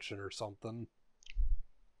Arklay mansion or something.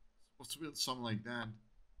 Supposed to be something like that.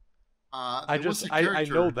 I There was a I know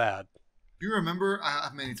character- that. Do you remember?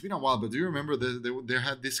 I mean, it's been a while, but do you remember there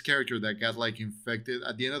had this character that got like infected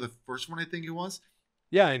at the end of the first one? I think it was.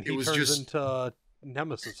 Yeah, and It he was turns just- into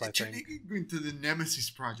Nemesis, I It turned think. into the Nemesis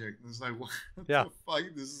project. It's like, what Yeah. the fuck?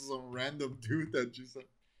 This is some random dude that just.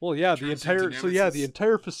 Well, yeah, turns into the Nemesis.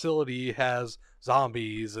 entire facility has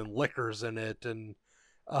zombies and liquors in it, and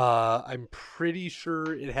I'm pretty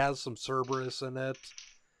sure it has some Cerberus in it.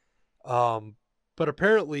 But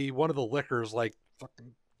apparently one of the liquors like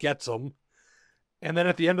fucking gets him, and then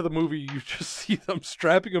at the end of the movie you just see them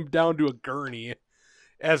strapping him down to a gurney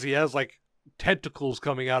as he has like tentacles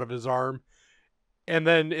coming out of his arm. And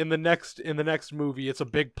then in the next movie, it's a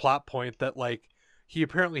big plot point that like he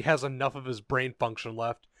apparently has enough of his brain function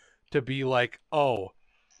left to be like, oh,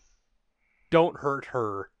 don't hurt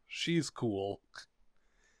her. She's cool.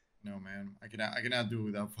 No, man, I cannot do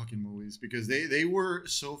without fucking movies because they were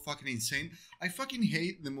so fucking insane. I fucking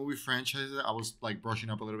hate the movie franchise. I was like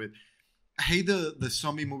brushing up a little bit. I hate the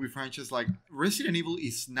zombie movie franchise. Like Resident Evil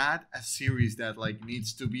is not a series that like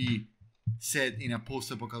needs to be set in a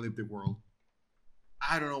post-apocalyptic world.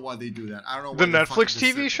 I don't know why they do that. I don't know The why they Netflix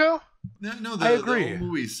fucking TV show? No, I agree. the old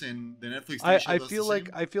movies and the Netflix TV I show does feel the like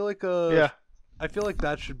same. I feel like Yeah. I feel like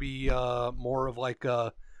that should be more of like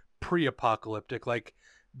a pre-apocalyptic. Like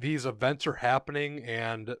these events are happening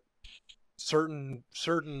and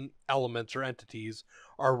certain elements or entities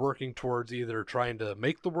are working towards either trying to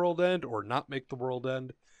make the world end or not make the world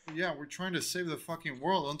end. Yeah, we're trying to save the fucking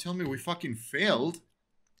world. Don't tell me we fucking failed.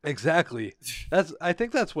 Exactly. I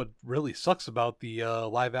think that's what really sucks about the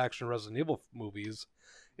live action Resident Evil movies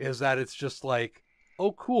is that it's just like,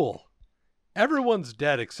 oh cool. Everyone's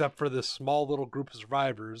dead except for this small little group of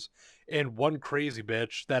survivors and one crazy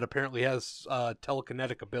bitch that apparently has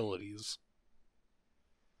telekinetic abilities.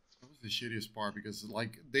 That was the shittiest part because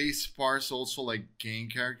like they sparse also like game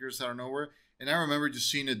characters out of nowhere. And I remember just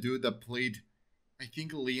seeing a dude that played, I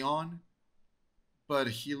think Leon, but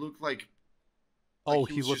he looked like Oh,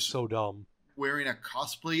 he he was looks just so dumb. wearing a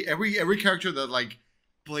cosplay. Every character that like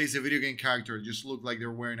plays a video game character just look like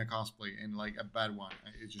they're wearing a cosplay and like a bad one.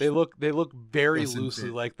 It just They look very doesn't loosely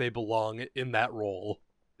fit. like they belong in that role.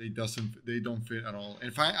 They don't fit at all.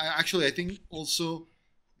 In fact, I think also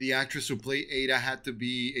the actress who played Ada had to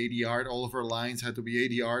be ADR. All of her lines had to be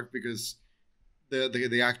ADR because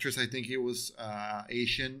the actress, I think, he was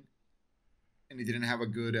Asian, and he didn't have a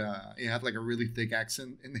good. He had like a really thick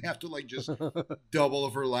accent, and they have to like just double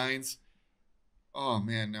of her lines. Oh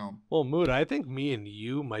man, no. Well, Mood, I think me and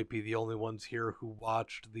you might be the only ones here who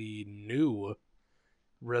watched the new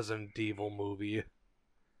Resident Evil movie.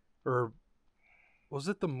 Or was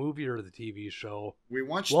it the movie or the TV show? We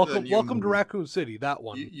watched Welcome to movie. Raccoon City, that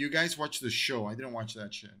one. You guys watched the show. I didn't watch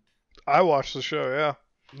that shit. I watched the show,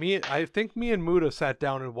 yeah. I think me and Muda sat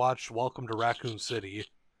down and watched Welcome to Raccoon City,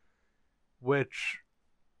 which,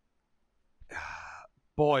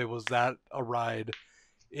 boy, was that a ride.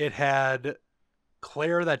 It had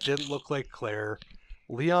Claire that didn't look like Claire,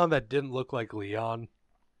 Leon that didn't look like Leon.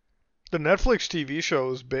 The Netflix TV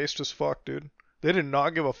show is based as fuck, dude. They did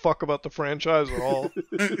not give a fuck about the franchise at all.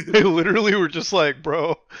 They literally were just like,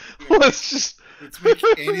 bro, let's make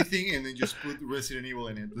anything and then just put Resident Evil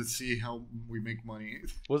in it. Let's see how we make money.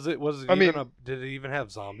 Did it even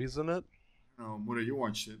have zombies in it? What you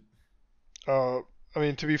watched it? I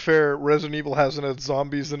mean, to be fair, Resident Evil hasn't had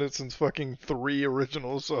zombies in it since fucking 3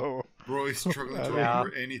 original, so... Bro is struggling to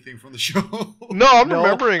remember anything from the show. No, I'm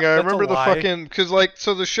remembering. I remember the lie. fucking... Because, like,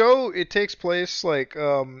 so the show, it takes place, like,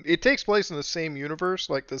 it takes place in the same universe,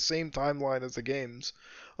 like, the same timeline as the games.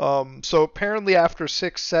 So apparently after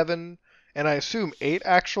 6, 7, and I assume 8,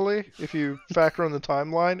 actually, if you factor in the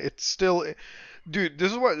timeline, it's still... Dude,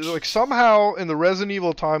 this is what... Like, somehow in the Resident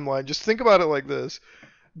Evil timeline, just think about it like this.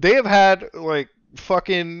 They have had, like...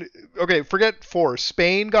 Fucking okay, forget 4.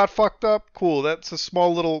 Spain got fucked up. Cool, that's a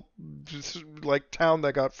small little like town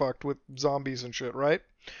that got fucked with zombies and shit, right?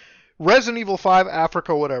 Resident Evil 5,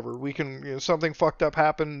 Africa, whatever. We can something fucked up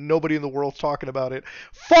happened. Nobody in the world's talking about it.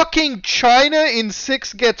 Fucking China in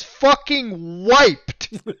 6 gets fucking wiped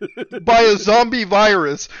by a zombie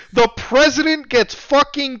virus. The president gets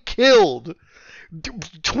fucking killed.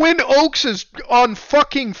 Twin Oaks is on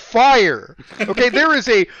fucking fire. Okay, there is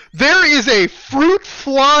a fruit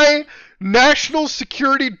fly national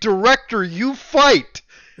security director you fight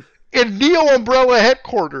in Neo Umbrella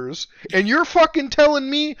headquarters, and you're fucking telling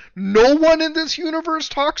me no one in this universe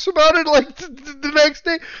talks about it like the next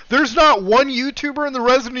day? There's not one YouTuber in the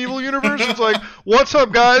Resident Evil universe that's like, what's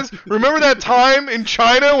up guys? Remember that time in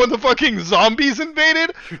China when the fucking zombies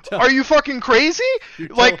invaded? Are you fucking crazy?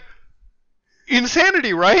 Like,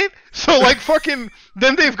 insanity, right? So like fucking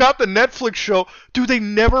then they've got the Netflix show. Dude, they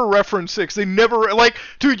never reference 6. They never like,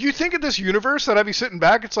 dude, you think in this universe that I'd be sitting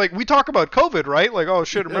back, it's like we talk about COVID, right? Like, oh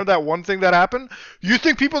shit, remember that one thing that happened? You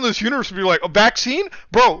think people in this universe would be like, a vaccine?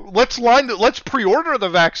 Bro, let's pre-order the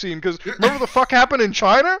vaccine because remember the fuck happened in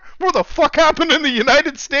China? Remember the fuck happened in the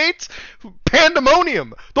United States?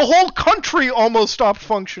 Pandemonium. The whole country almost stopped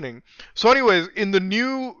functioning. So anyways, in the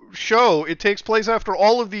new show, it takes place after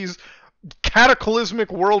all of these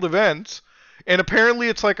cataclysmic world events, and apparently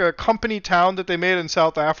it's like a company town that they made in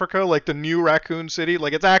South Africa, like the new Raccoon City.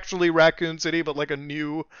 Like it's actually Raccoon City, but like a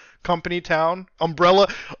new company town.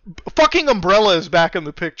 Fucking Umbrella is back in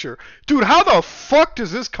the picture. Dude, how the fuck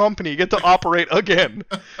does this company get to operate again?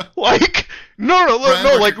 Like, no,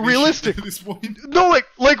 like realistic. At this point. No,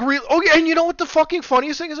 real. Oh, yeah, and you know what the fucking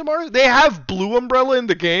funniest thing is, Amaro? They have Blue Umbrella in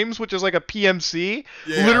the games, which is like a PMC,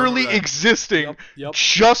 literally existing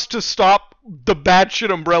just to stop the bad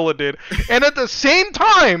shit Umbrella did. And at the same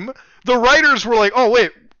time, the writers were like, oh,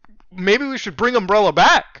 wait, maybe we should bring Umbrella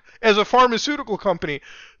back as a pharmaceutical company.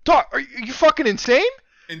 Doc, are you fucking insane?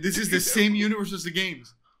 And this is the same universe as the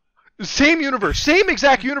games. Same universe, same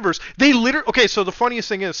exact universe. They literally... Okay, so the funniest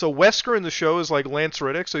thing is, so Wesker in the show is like Lance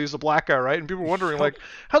Riddick, so he's the black guy, right? And people are wondering, like,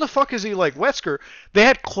 how the fuck is he like Wesker? They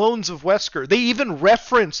had clones of Wesker. They even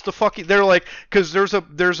referenced the fucking... They're like... Because there's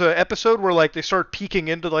a episode where, like, they start peeking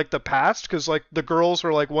into, like, the past, because, like, the girls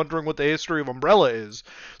are, like, wondering what the history of Umbrella is.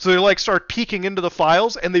 So they, like, start peeking into the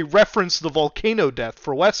files, and they reference the volcano death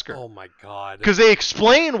for Wesker. Oh, my God. Because they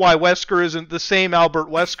explain why Wesker isn't the same Albert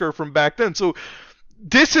Wesker from back then. So...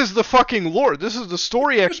 This is the fucking lore. This is the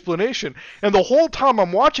story explanation. And the whole time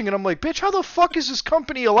I'm watching it, I'm like, bitch, how the fuck is this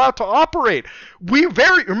company allowed to operate?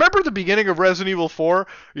 Remember the beginning of Resident Evil 4?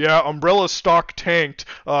 Yeah, Umbrella stock tanked.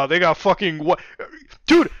 They got fucking what?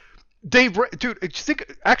 Dude,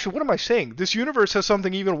 actually, what am I saying? This universe has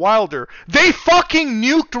something even wilder. They fucking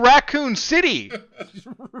nuked Raccoon City.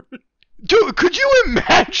 Dude, could you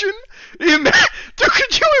imagine?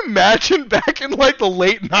 Could you imagine back in like the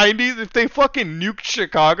late 90s if they fucking nuked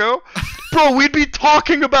Chicago? Bro, we'd be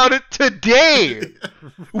talking about it today.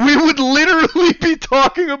 We would literally be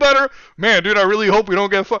talking about it. Man, dude, I really hope we don't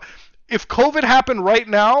get if COVID happened right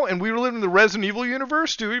now and we were living in the Resident Evil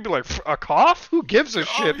universe, dude, we'd be like, a cough? Who gives a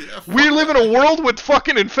shit? Yeah, we live in a world with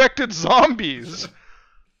fucking infected zombies.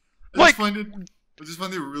 I just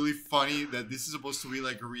find it really funny that this is supposed to be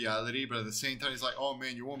like a reality, but at the same time, it's like, oh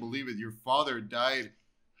man, you won't believe it. Your father died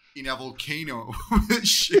in a volcano with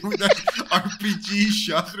that RPG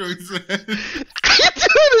shot through his head. Dude,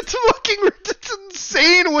 it's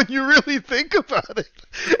insane when you really think about it.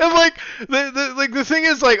 And like the thing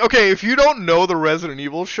is, like, okay, if you don't know the Resident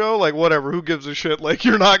Evil show, like, whatever, who gives a shit? Like,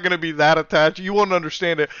 you're not gonna be that attached. You won't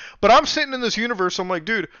understand it. But I'm sitting in this universe, I'm like,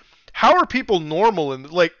 dude, how are people normal?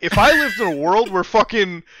 And like, if I lived in a world where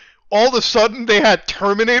fucking all of a sudden they had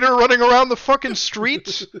Terminator running around the fucking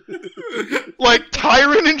streets, like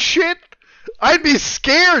Tyrant and shit, I'd be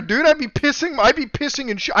scared, dude. I'd be pissing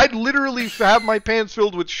and shit. I'd literally have my pants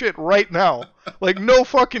filled with shit right now. Like, no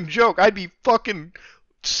fucking joke. I'd be fucking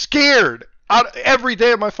scared out every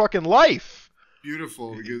day of my fucking life.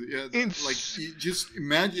 Beautiful, because like, you just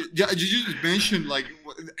imagine. Yeah, you just mentioned, like,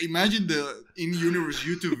 imagine the in-universe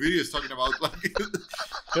YouTube videos talking about like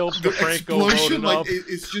the explosion. Like,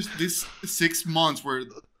 it's just this 6 months where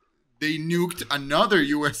they nuked another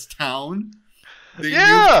U.S. town. They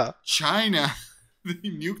nuked China. They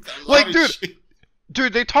nuked a lot of shit.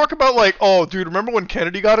 Dude, they talk about, like, oh, dude, remember when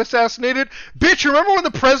Kennedy got assassinated? Bitch, remember when the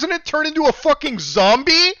president turned into a fucking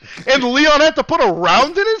zombie and Leon had to put a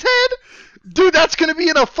round in his head? Dude, that's gonna be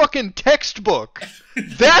in a fucking textbook.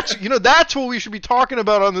 That's what we should be talking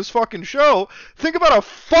about on this fucking show. Think about how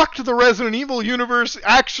fucked the Resident Evil universe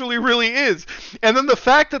actually really is. And then the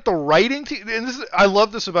fact that the writing team, and I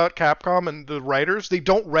love this about Capcom and the writers, they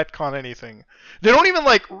don't retcon anything. They don't even,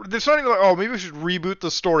 like, it's not even like, oh, maybe we should reboot the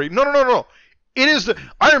story. No. It is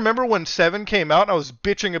I remember when 7 came out and I was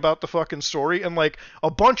bitching about the fucking story, and like a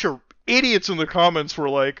bunch of idiots in the comments were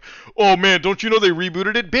like, oh man, don't you know they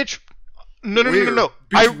rebooted it? Bitch, no.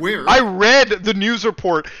 Bitch, I read the news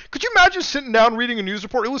report. Could you imagine sitting down reading a news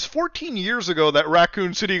report? It was 14 years ago that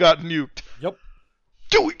Raccoon City got nuked. Yep.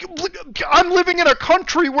 Dude, I'm living in a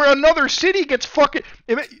country where another city gets fucking...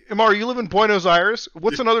 Amar, you live in Buenos Aires?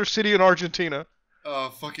 What's another city in Argentina?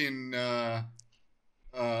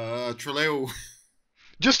 Trelew.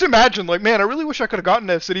 Just imagine, like, man, I really wish I could have gotten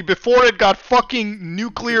that city before it got fucking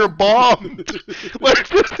nuclear bombed. And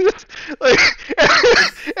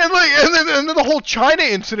then the whole China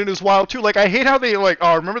incident is wild too. Like, I hate how they, like,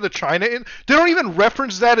 oh, remember the China? They don't even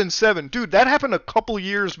reference that in 7, dude. That happened a couple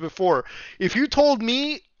years before. If you told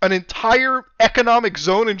me an entire economic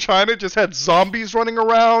zone in China just had zombies running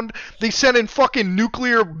around, they sent in fucking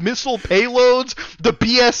nuclear missile payloads, the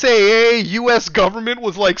BSAA, U.S. government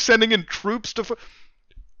was like sending in troops to.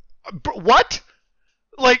 What?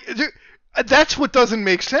 Like, dude, that's what doesn't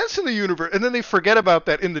make sense in the universe. And then they forget about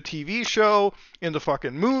that in the TV show, in the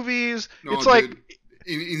fucking movies. No, it's like,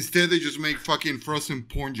 instead they just make fucking frozen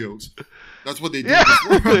porn jokes. That's what they do.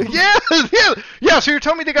 Yeah. So you're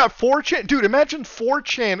telling me they got 4chan? Dude, imagine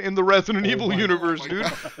 4chan in the Resident Evil universe, dude.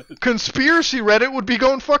 God. Conspiracy Reddit would be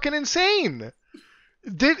going fucking insane.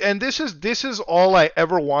 And this is all I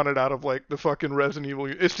ever wanted out of, like, the fucking Resident Evil,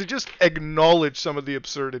 is to just acknowledge some of the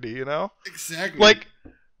absurdity, you know? Exactly. Like,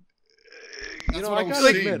 you know, I gotta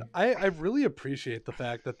admit, I really appreciate the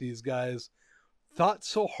fact that these guys thought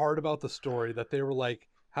so hard about the story that they were like,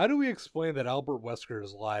 how do we explain that Albert Wesker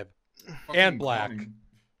is alive and black?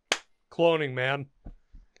 Cloning, man.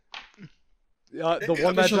 The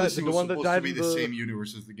one that died in the same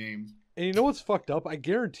universe as the games. And you know what's fucked up? I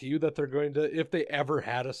guarantee you that they're going to, if they ever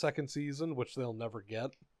had a second season, which they'll never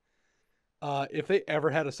get, if they ever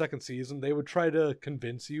had a second season, they would try to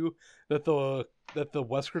convince you that the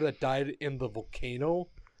Wesker that died in the volcano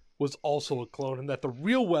was also a clone, and that the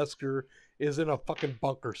real Wesker is in a fucking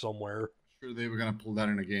bunker somewhere. Sure, they were gonna pull that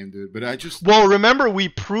in a game, dude. But well, remember, we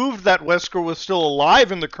proved that Wesker was still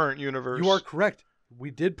alive in the current universe. You are correct.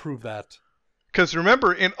 We did prove that. Because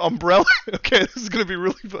remember, in Umbrella... Okay, this is going to be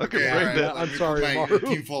really fucking brain dead. I'm sorry, Maru.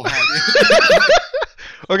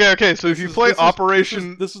 Okay, so if you play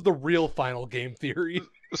Operation... This is the real final game theory.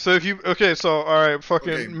 So if you... Okay, so, alright,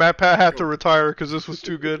 fucking... Okay. Matt Pat had to retire because this was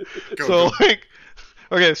too good. Go.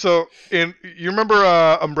 Okay, so, you remember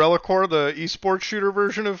Umbrella Corps, the esports shooter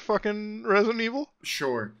version of fucking Resident Evil?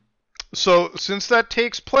 Sure. So, since that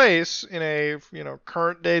takes place in a,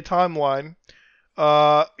 current day timeline...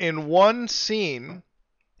 in one scene,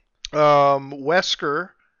 Wesker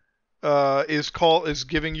is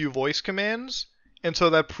giving you voice commands, and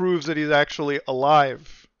so that proves that he's actually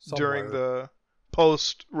alive during the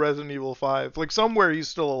post Resident Evil 5. Like somewhere he's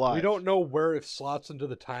still alive. We don't know where it slots into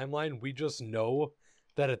the timeline. We just know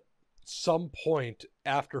that at some point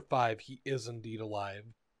after 5, he is indeed alive.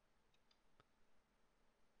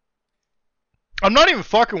 I'm not even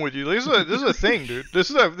fucking with you. This is a thing, dude. This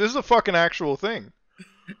is a fucking actual thing.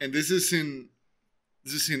 And this is in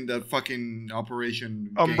the fucking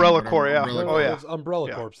Operation Umbrella game, Corps, yeah. Umbrella Oh, Corps. yeah. It's Umbrella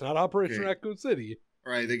Yeah. Corps, not Operation Okay. Raccoon City.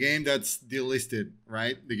 Right, the game that's delisted,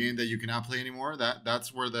 right? The game that you cannot play anymore.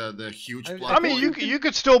 That's where the huge plot. I mean, you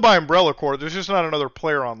could still buy Umbrella Corps. There's just not another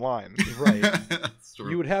player online. Right. That's true.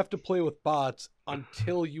 You would have to play with bots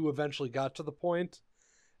until you eventually got to the point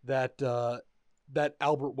that that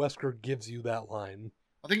Albert Wesker gives you that line.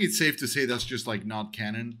 I think it's safe to say that's just like not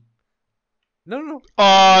canon. No.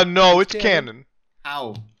 No, it's It's canon.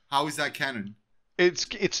 How? How is that canon? It's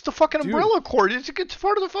the fucking Dude. Umbrella Corps. It's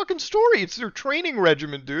part of the fucking story. It's their training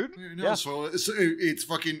regimen, dude. No, Yeah. so it's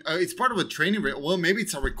fucking. It's part of a training. Well, maybe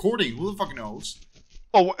it's a recording. Who the fuck knows?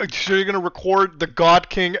 Oh, so you're gonna record the God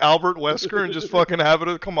King Albert Wesker and just fucking have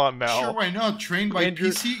it? Come on now. Sure, why not? Trained by Andrew-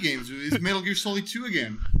 PC games. It's Metal Gear Solid 2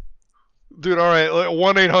 again. Dude, all right, like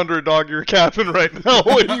 1-800 you're capping right now.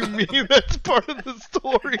 What do you mean that's part of the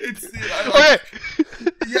story? Okay.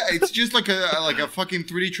 Yeah, it's just like a fucking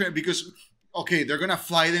 3D train because okay, they're gonna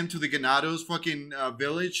fly them to the Ganados fucking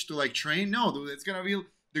village to like train. No, dude, it's gonna be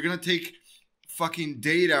they're gonna take fucking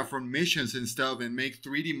data from missions and stuff and make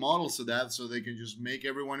 3D models of that so they can just make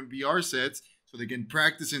everyone in VR sets so they can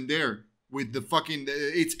practice in there with the fucking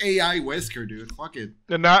it's AI Wesker, dude. Fuck it.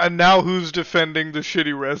 And now who's defending the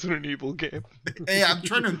shitty Resident Evil game? Hey, I'm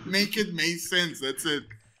trying to make it make sense. That's it.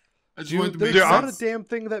 I just wanted to There's make not a sense. damn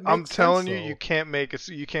thing that makes I'm telling sense, you, though.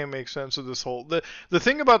 you can't make sense of this whole the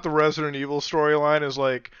thing about the Resident Evil storyline is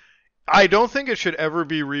like I don't think it should ever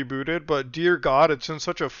be rebooted, but dear God, it's in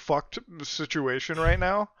such a fucked situation right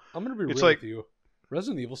now. I'm gonna be It's real like- with you.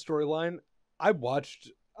 Resident Evil storyline.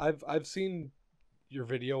 I've seen your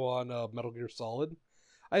video on Metal Gear Solid.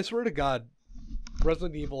 I swear to God,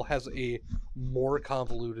 Resident Evil has a more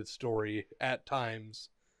convoluted story at times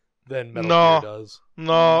than Metal No. Gear does.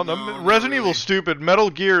 No, No, not Resident really. Evil's stupid. Metal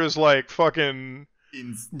Gear is like fucking.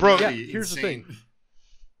 Bro, Yeah, really here's the insane. thing.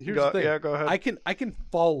 Here's the thing. Yeah, go ahead. I can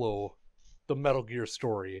follow the Metal Gear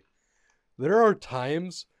story. There are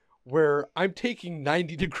times where I'm taking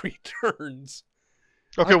 90-degree turns.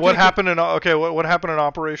 Okay, I'm what taking- happened in what happened in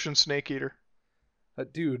Operation Snake Eater?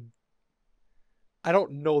 Dude, I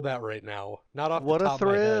don't know that right now. Not off What the a top of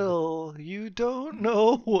my head. thrill! You don't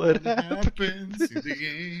know what happened. happens in the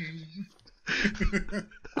game.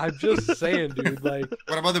 I'm just saying, dude. Like,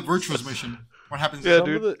 What about the Virtuous mission? What happens? Yeah, some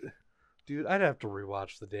dude. of the, dude, I'd have to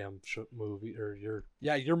rewatch the damn movie or your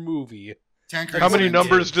movie. Tankers How many and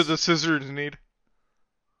numbers tanks. do the scissors need?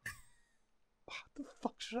 How the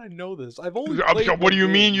fuck should I know this? I've only What played do one you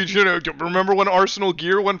mean game. you should remember when Arsenal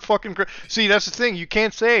Gear went fucking See, that's the thing. You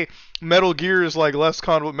can't say Metal Gear is like less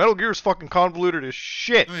convoluted. Metal Gear is fucking convoluted as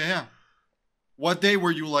shit. Oh yeah. What day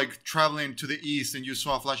were you like traveling to the east and you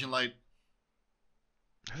saw a flashing light?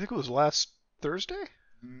 I think it was last Thursday.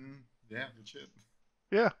 Yeah, good shit.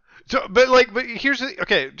 Yeah. So, but here's the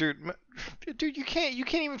okay, dude, you can't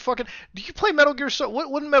even fucking. Did you play Metal Gear?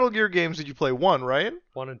 What Metal Gear games did you play? 1, right?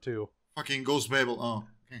 1 and 2. Fucking Ghost Babel. Oh,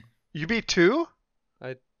 okay. You beat 2?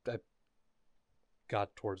 I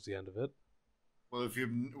got towards the end of it. Well, if you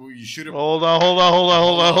should have. Hold on.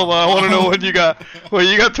 I want to know what you got. What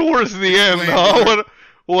you got towards the end? Explain, Huh? brother.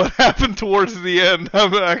 What happened towards the end?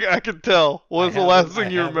 I can tell. What was the last I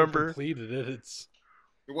thing you haven't remember? Completed it. It's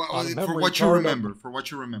For memory what you card, remember. For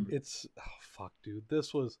what you remember. It's oh fuck, dude.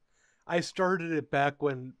 This was I started it back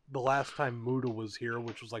when the last time Muda was here,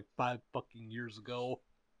 which was like 5 fucking years ago.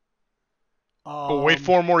 Oh, wait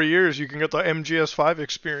 4 more years, you can get the MGS5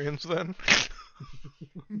 experience then.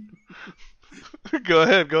 Go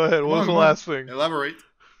ahead. What was the last thing? Elaborate.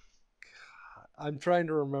 I'm trying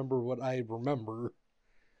to remember what I remember.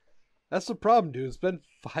 That's the problem, dude. It's been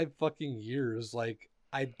 5 fucking years. Like,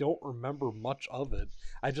 I don't remember much of it.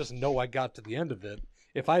 I just know I got to the end of it.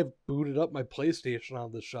 If I booted up my PlayStation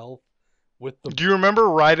on the shelf with the... Do you remember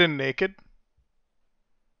Raiden naked?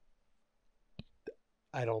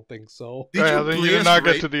 I don't think so. Did you Then play you did as not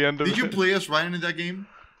get Raiden? to the end of Did it. you play as Ryan in that game?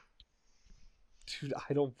 Dude,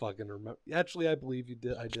 I don't fucking remember. Actually, I believe you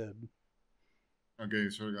did. I did. Okay,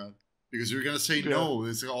 swear to God. Because you're gonna say Yeah. no.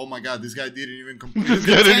 It's like, oh my God, this guy didn't even complete the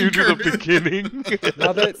Getting you to the tanker. beginning.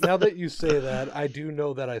 Now that you say that, I do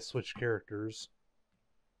know that I switched characters.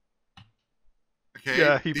 Okay.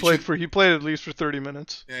 Yeah, he Did played at least for 30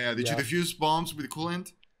 minutes. Yeah. Did Yeah. you defuse bombs with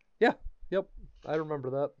coolant? Yep, I remember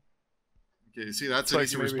that. Okay. See, that's It's an like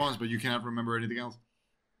easy maybe- response, but you cannot remember anything else.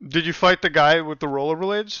 Did you fight the guy with the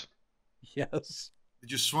rollerblades? Yes.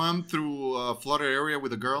 Did you swim through a flooded area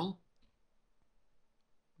with a girl?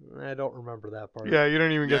 I don't remember that part. Yeah, you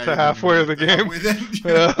didn't even get Yeah, to you didn't halfway of even the get to game. halfway then.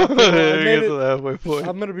 Yeah, Okay, well, I you didn't made get it. to the halfway point.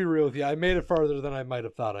 I'm gonna be real with you. I made it farther than I might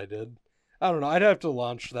have thought I did. I don't know. I'd have to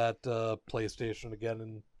launch that PlayStation again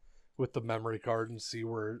and with the memory card and see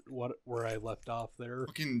where I left off there.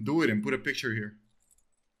 Fucking do it and put a picture here.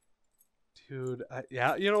 Dude,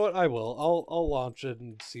 yeah, you know what? I will. I'll launch it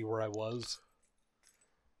and see where I was.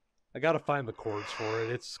 I gotta find the cords for it.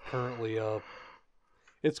 It's currently a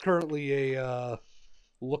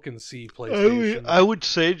look and see PlayStation. I would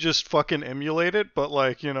say just fucking emulate it, but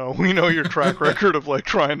like, you know, we know your track record of like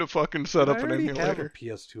trying to fucking set up I an already have a emulator.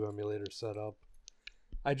 PS2 emulator set up.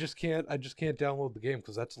 I just can't download the game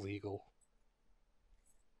because that's legal.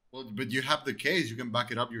 Well, but you have the case. You can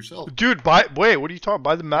back it up yourself. Dude, wait, what are you talking?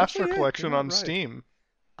 Buy the Master Actually, yeah, Collection you're on right. Steam.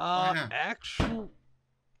 Yeah. Actually,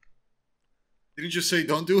 Didn't you just say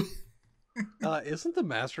don't do it? isn't the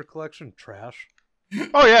Master Collection trash?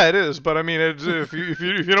 Oh yeah, it is. But I mean, if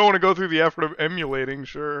you don't want to go through the effort of emulating,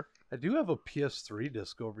 sure. I do have a PS3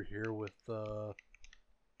 disc over here with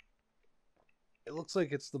it looks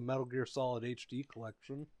like it's the Metal Gear Solid HD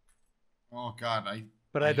collection, Oh God,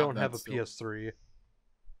 but I I have don't that have a still. PS3.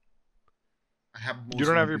 I have. Most You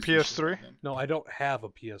don't of have my your PlayStation PS3? then. No, I don't have a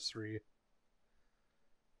PS3.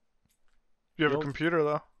 You have a Nope. computer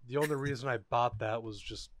though. The only reason I bought that was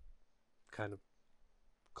just kind of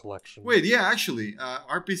collection. Wait, yeah, actually,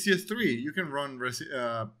 RPCS3, you can run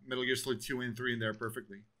Metal Gear Solid 2 and 3 in there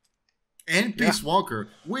perfectly. And Yeah. Peace Walker,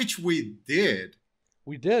 which we did.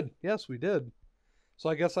 We did. Yes, we did. So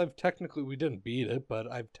I guess we didn't beat it,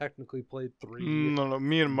 but I've technically played 3. No,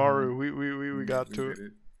 me and Maru, we got We to did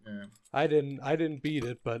it. Yeah. I didn't beat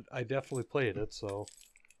it, but I definitely played it, so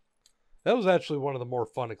that was actually one of the more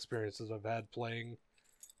fun experiences I've had playing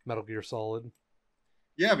Metal Gear Solid.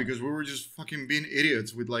 Yeah, because we were just fucking being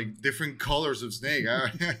idiots with like different colors of Snake.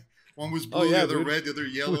 One was blue, Oh, yeah, the other dude. red, the other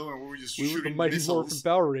yellow, and we were just We were the shooting Mighty missiles. Morphin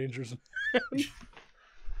Power Rangers.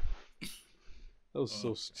 That was Oh.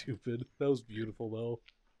 so stupid. That was beautiful, though.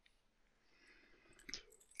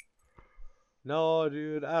 No,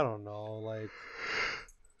 dude, I don't know. Like,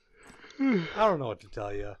 I don't know what to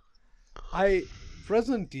tell you.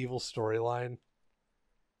 Resident Evil storyline,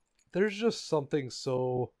 there's just something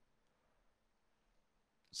so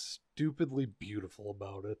stupidly beautiful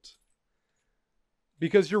about it.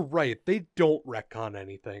 Because you're right, they don't retcon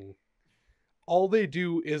anything. All they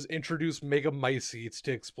do is introduce Mega Mycetes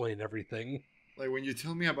to explain everything. Like when you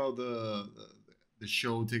tell me about the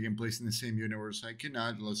show taking place in the same universe, I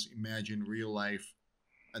cannot just imagine real life.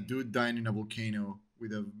 A dude dying in a volcano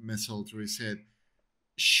with a missile to his head,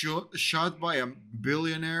 shot by a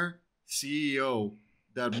billionaire CEO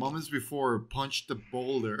that moments before punched the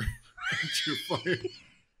boulder into fire.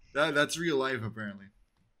 That's real life, apparently.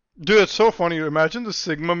 Dude, it's so funny. Imagine the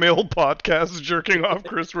Sigma Male podcast jerking off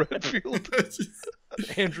Chris Redfield.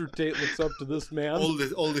 Andrew Tate looks up to this man.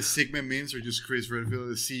 all the Sigma memes are just Chris Redfield,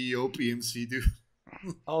 the CEO, PMC dude.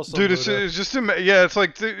 Also, Dude, it's just yeah. It's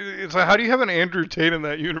like how do you have an Andrew Tate in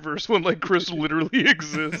that universe when like Chris literally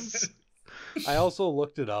exists? I also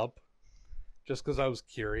looked it up just because I was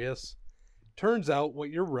curious. Turns out what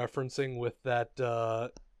you're referencing with that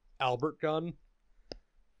Albert gun,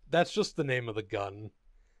 that's just the name of the gun.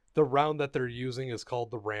 The round that they're using is called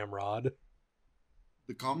the Ramrod.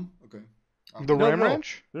 The cum? Okay. The No, Ram no.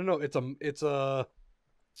 Ranch? No, it's a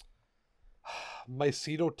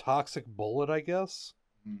mycetotoxic bullet, I guess,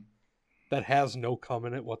 Hmm. that has no cum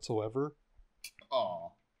in it whatsoever.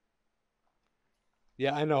 Oh.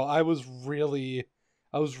 Yeah, I know. I was really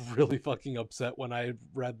fucking upset when I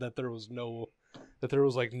read that there was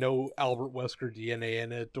like no Albert Wesker DNA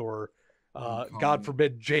in it, or God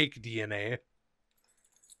forbid Jake DNA.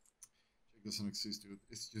 It doesn't exist, dude.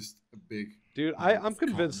 It's just a big. Dude, amount I'm of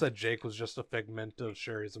convinced cum. that Jake was just a figment of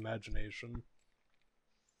Sherry's imagination.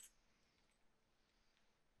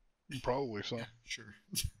 Probably so. Yeah, sure.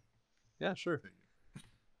 Yeah, sure.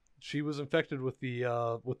 She was infected with the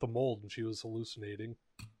mold and she was hallucinating.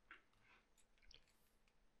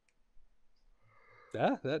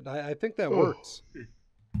 Yeah, I think that works.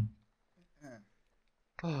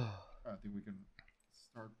 I think we can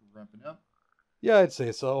start wrapping up. Yeah, I'd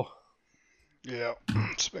say so. Yeah,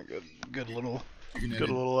 it's been good little You can good edit,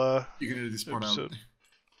 little you can edit this part out. episode.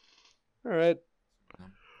 All right.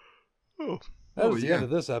 Oh, That was the yeah. end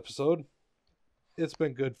of this episode. It's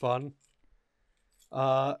been good fun.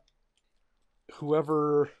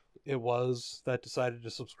 Whoever it was that decided to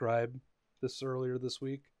subscribe earlier this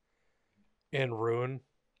week and ruin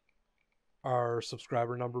our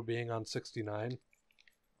subscriber number being on 69.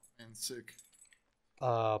 And sick.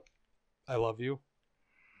 I love you.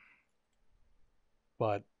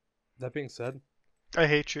 But that being said, I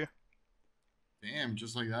hate you. Damn,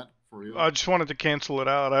 just like that for real. I just wanted to cancel it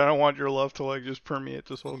out. I don't want your love to like just permeate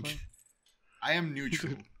this whole thing. I am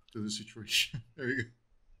neutral to the situation. There you go.